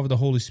the power of the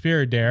Holy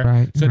Spirit there,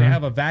 right, so they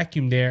have a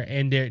vacuum there,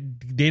 and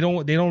they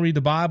don't read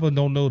the Bible and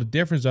don't know the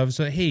difference of it.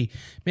 So hey,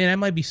 man, that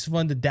might be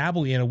fun to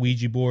dabble in a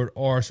Ouija board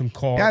or some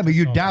cards. Yeah, but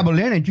you dabble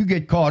in it, you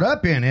get caught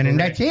up in it, and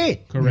that's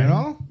it. Correct. You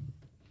know?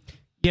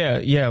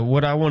 Yeah.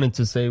 What I wanted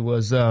to say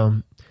was,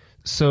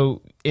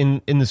 so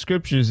in the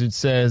scriptures it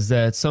says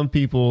that some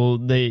people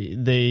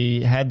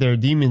they had their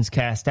demons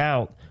cast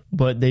out,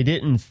 but they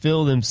didn't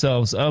fill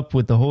themselves up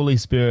with the Holy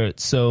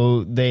Spirit,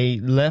 so they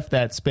left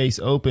that space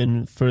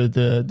open for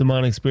the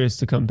demonic spirits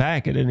to come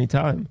back at any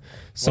time.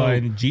 So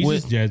and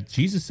Jesus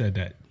said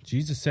that.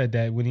 Jesus said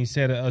that when he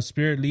said a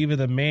spirit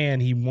leaveth a man,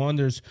 he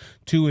wanders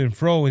to and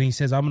fro, and he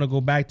says, I'm going to go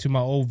back to my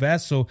old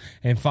vessel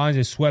and find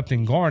it swept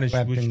and garnished.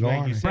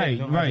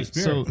 Right.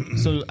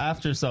 So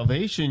after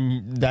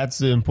salvation, that's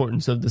the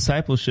importance of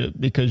discipleship,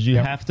 because you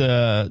have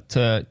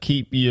to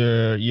keep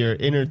your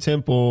inner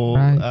temple.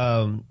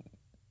 Right.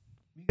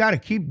 You got to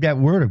keep that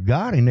Word of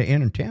God in the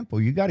inner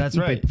temple. You got to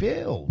keep it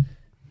filled.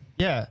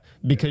 Yeah,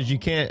 because you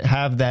can't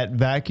have that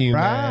vacuum,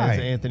 as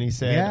Anthony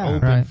said,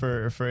 open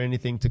for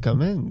anything to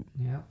come in.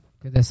 Yeah,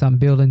 because there's something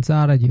built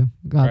inside of you.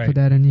 God put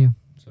that in you.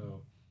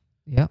 So,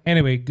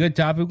 Anyway, good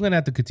topic. We're gonna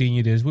have to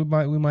continue this. We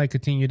might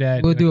continue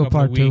that. We'll do a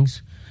part 2.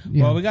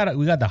 Yeah. Well, we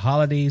got the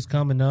holidays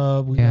coming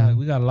up. We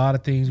got a lot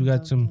of things. We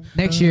got some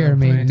next year.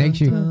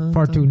 Next year,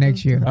 part 2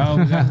 next year.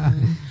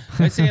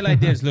 Let's say it like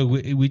this. Look,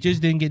 we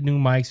just didn't get new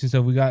mics and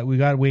stuff. We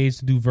got ways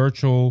to do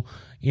virtual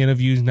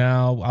interviews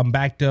now. I'm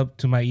backed up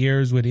to my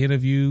ears with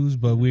interviews,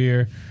 but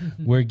we're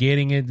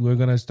getting it. We're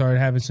gonna start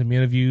having some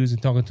interviews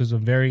and talking to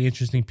some very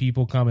interesting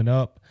people coming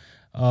up.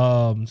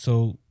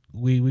 So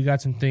we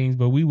got some things,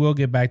 but we will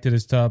get back to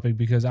this topic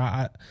because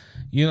I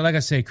like I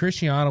said,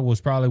 Christiana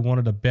was probably one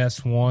of the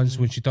best ones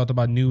when she talked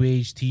about New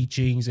Age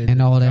teachings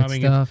and all that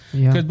stuff.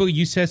 Because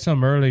you said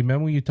something earlier.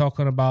 Remember when you were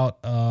talking about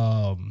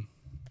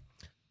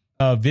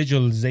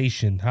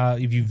visualization? How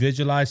if you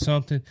visualize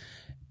something,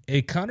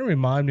 it kind of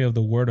reminded me of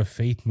the Word of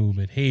Faith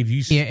movement. Hey, if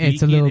you speak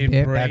it's a little it and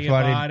bit. pray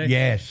about it.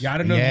 Yes. I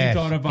don't know if you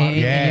thought about it.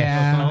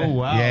 Yeah. Oh,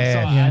 wow. Yes. So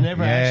I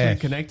never Yes.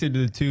 actually connected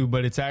the two,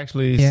 but it's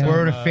actually Yeah. some,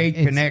 Word of faith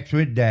connects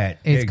with that.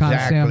 it's kinda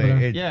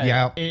exactly.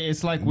 similar.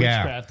 It's like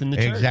witchcraft in the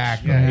church.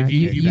 Exactly. Yeah, Yeah, if you-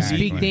 you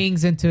exactly. speak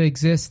things into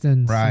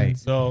existence. Right. And-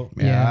 So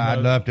Yeah, I'd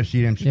love to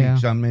see them speak Yeah.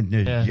 something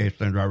into Yeah.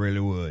 existence. I really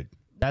would.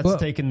 That's Well-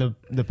 taking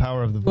the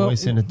power of the Well-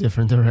 voice in a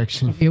different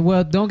direction. Yeah,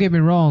 well, don't get me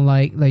wrong.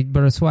 Like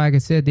Brother Swagger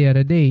said the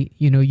other day,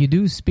 you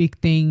do speak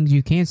things.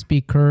 You can't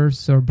speak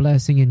curse or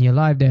blessing in your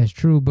life. That's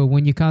true. But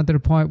when you come to the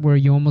point where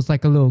you're almost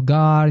like a little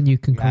God and you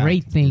can Yeah,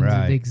 create things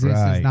right, into existence,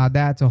 right. now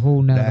that's a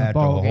whole nother That's a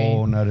ball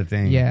whole game. nother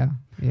thing. Yeah.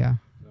 Yeah.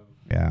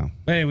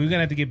 But anyway, we're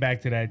gonna have to get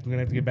back to that. We're gonna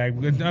have to get back.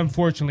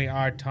 Unfortunately,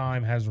 our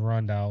time has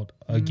run out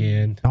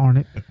again. Darn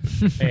it.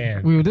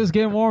 And We were just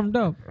getting warmed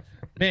up.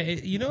 man,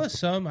 you know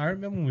what? I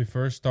remember when we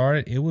first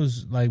started, it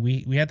was like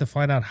we had to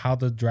find out how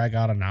to drag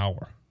out an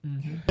hour.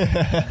 Now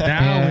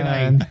we're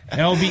like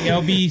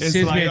LB It's sends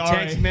me like, a all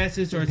text right.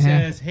 message or Yeah.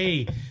 says,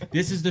 "Hey,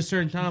 this is the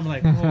certain time." I'm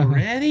like,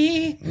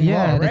 already?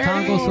 Yeah, the Already?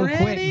 time goes so quick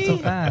and Already? so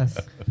fast.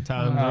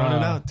 Time's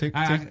running out. Tick,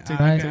 tick, tick.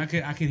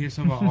 I could hear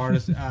some of our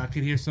artists. I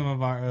could hear some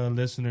of our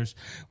listeners.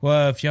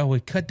 Well, if y'all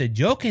would cut the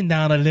joking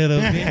down a little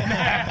bit.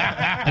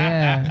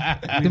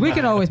 Yeah. We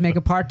can always make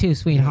a part 2,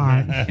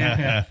 sweetheart.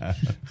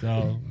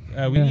 So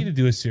we need to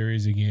do a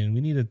series again.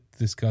 We need to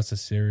discuss a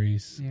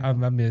series. Yeah.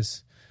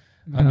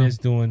 I miss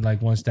doing like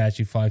One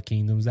Statue, Five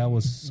Kingdoms. That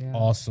was Yeah.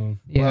 awesome.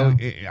 Yeah. Well,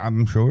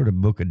 I'm sure the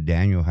book of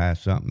Daniel has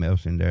something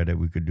else in there that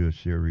we could do a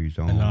series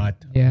on. A lot.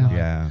 Yeah.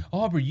 Yeah.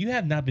 Aubrey, you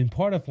have not been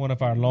part of one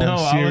of our long No, I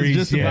was series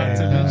just yet. about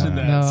to mention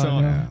that. No, so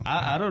no.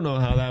 I don't know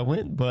how that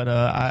went, but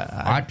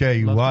I tell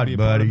you love to what, be a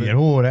part buddy. of it.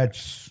 Oh,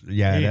 that's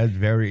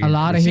very A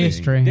lot of interesting.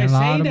 history. They're A lot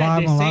saying of that,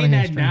 Bible, a they're lot saying of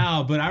that history.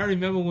 now, but I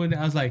remember when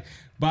I was like,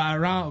 by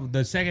around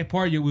the second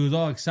part, we was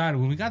all excited.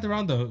 When we got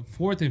around the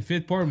fourth and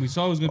fifth part and we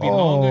saw it was going to be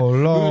longer,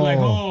 we were like,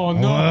 oh,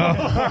 no.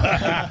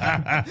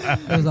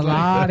 There's a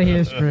lot of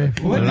history.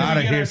 What A did lot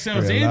we of get history,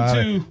 ourselves a lot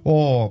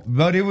into?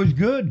 but it was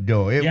good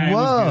though. It Yeah, it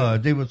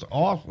was It was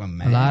awesome,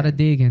 man. A lot of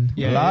digging.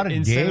 yeah, a lot of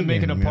instead of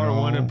making a digging, part you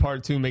know. 1 and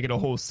part 2, make it a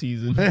whole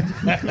season.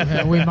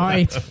 We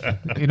might.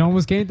 It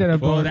almost came to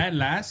that Well, point. that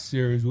last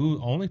series, we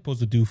were only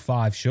supposed to do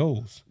 5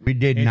 shows. We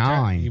did It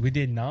 9. We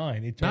did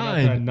 9. It turned out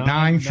to a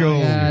 9 shows.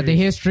 Yeah, the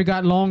history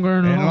got longer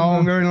and And longer.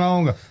 longer and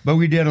longer. But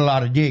we did a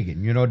lot of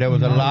digging. There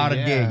was a lot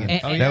of digging.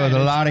 And- There was a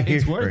lot of It's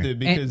history. worth it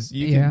because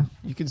And-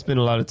 you can spend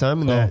a lot of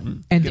time in that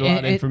and get a lot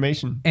of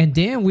information. And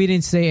then we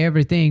didn't say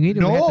everything. We had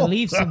to No.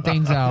 leave some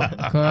things out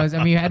because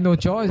you had no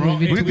choice. Bro,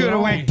 We could have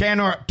went 10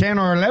 or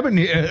 11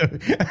 years. We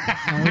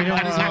don't,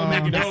 Might as well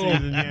make it a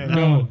season.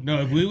 Yeah.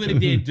 No, if we would have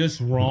did just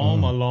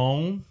Rome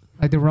alone,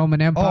 like the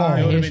Roman Empire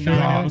it would have been history.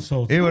 9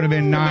 episodes. It would have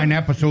been 9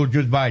 episodes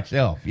just by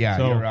itself. Yeah,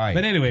 So, you're right.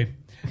 But anyway,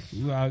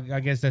 I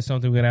guess that's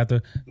something we're going to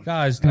have to...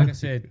 Guys, like I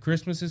said,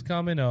 Christmas is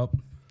coming up.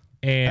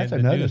 And That's the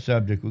another new-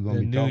 subject we're going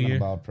the to be new talking year.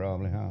 about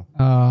probably,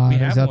 huh? We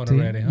It's have up one to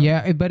you. already, huh?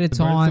 Yeah, but it's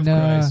The birth on. of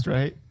Christ,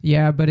 right?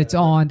 Yeah, but it's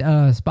on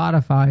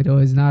Spotify though.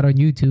 It's not on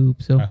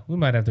YouTube. So We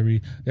might have to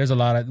There's a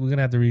lot of... We're going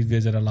to have to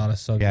revisit a lot of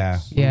Yeah.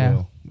 subjects.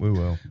 Yeah. We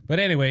will. But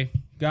anyway,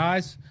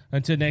 guys,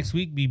 until next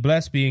week, be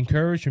blessed, be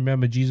encouraged.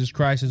 Remember, Jesus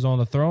Christ is on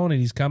the throne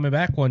and he's coming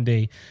back one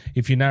day.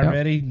 If you're not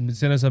ready,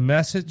 send us a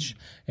message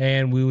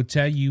and we will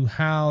tell you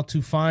how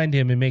to find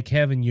him and make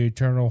heaven your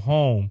eternal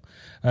home.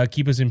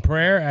 Keep us in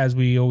prayer, as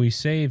we always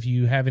say. If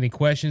you have any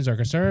questions or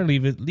concern,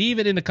 leave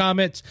it in the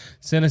comments.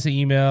 Send us an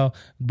email,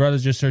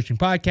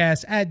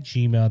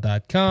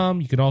 brothersjustsearchingpodcast@gmail.com.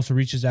 You can also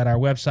reach us at our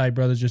website,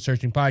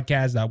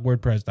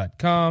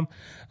 brothersjustsearchingpodcast.wordpress.com.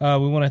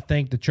 We want to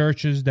thank the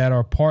churches that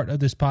are part of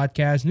this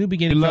podcast. New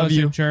Beginning We love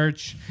Fellowship you.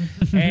 Church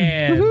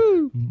and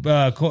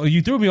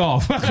you threw me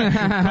off.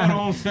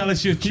 Homes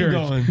Fellowship Church.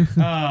 going.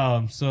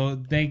 So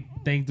thank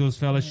those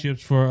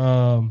fellowships for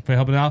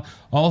helping out.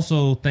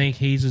 Also thank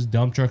Hayes'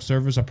 Dump Truck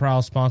Service, a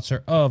proud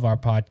sponsor of our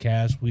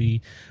podcast.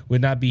 We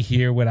would not be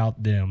here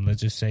without them.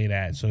 Let's just say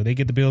that. So they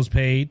get the bills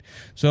paid.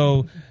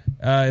 So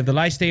if the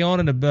lights stay on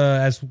and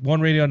as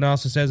one radio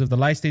announcer says, if the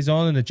light stays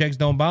on and the checks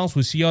don't bounce,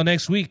 we'll see y'all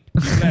next week.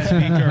 Be blessed,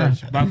 be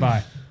encouraged. Bye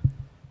bye.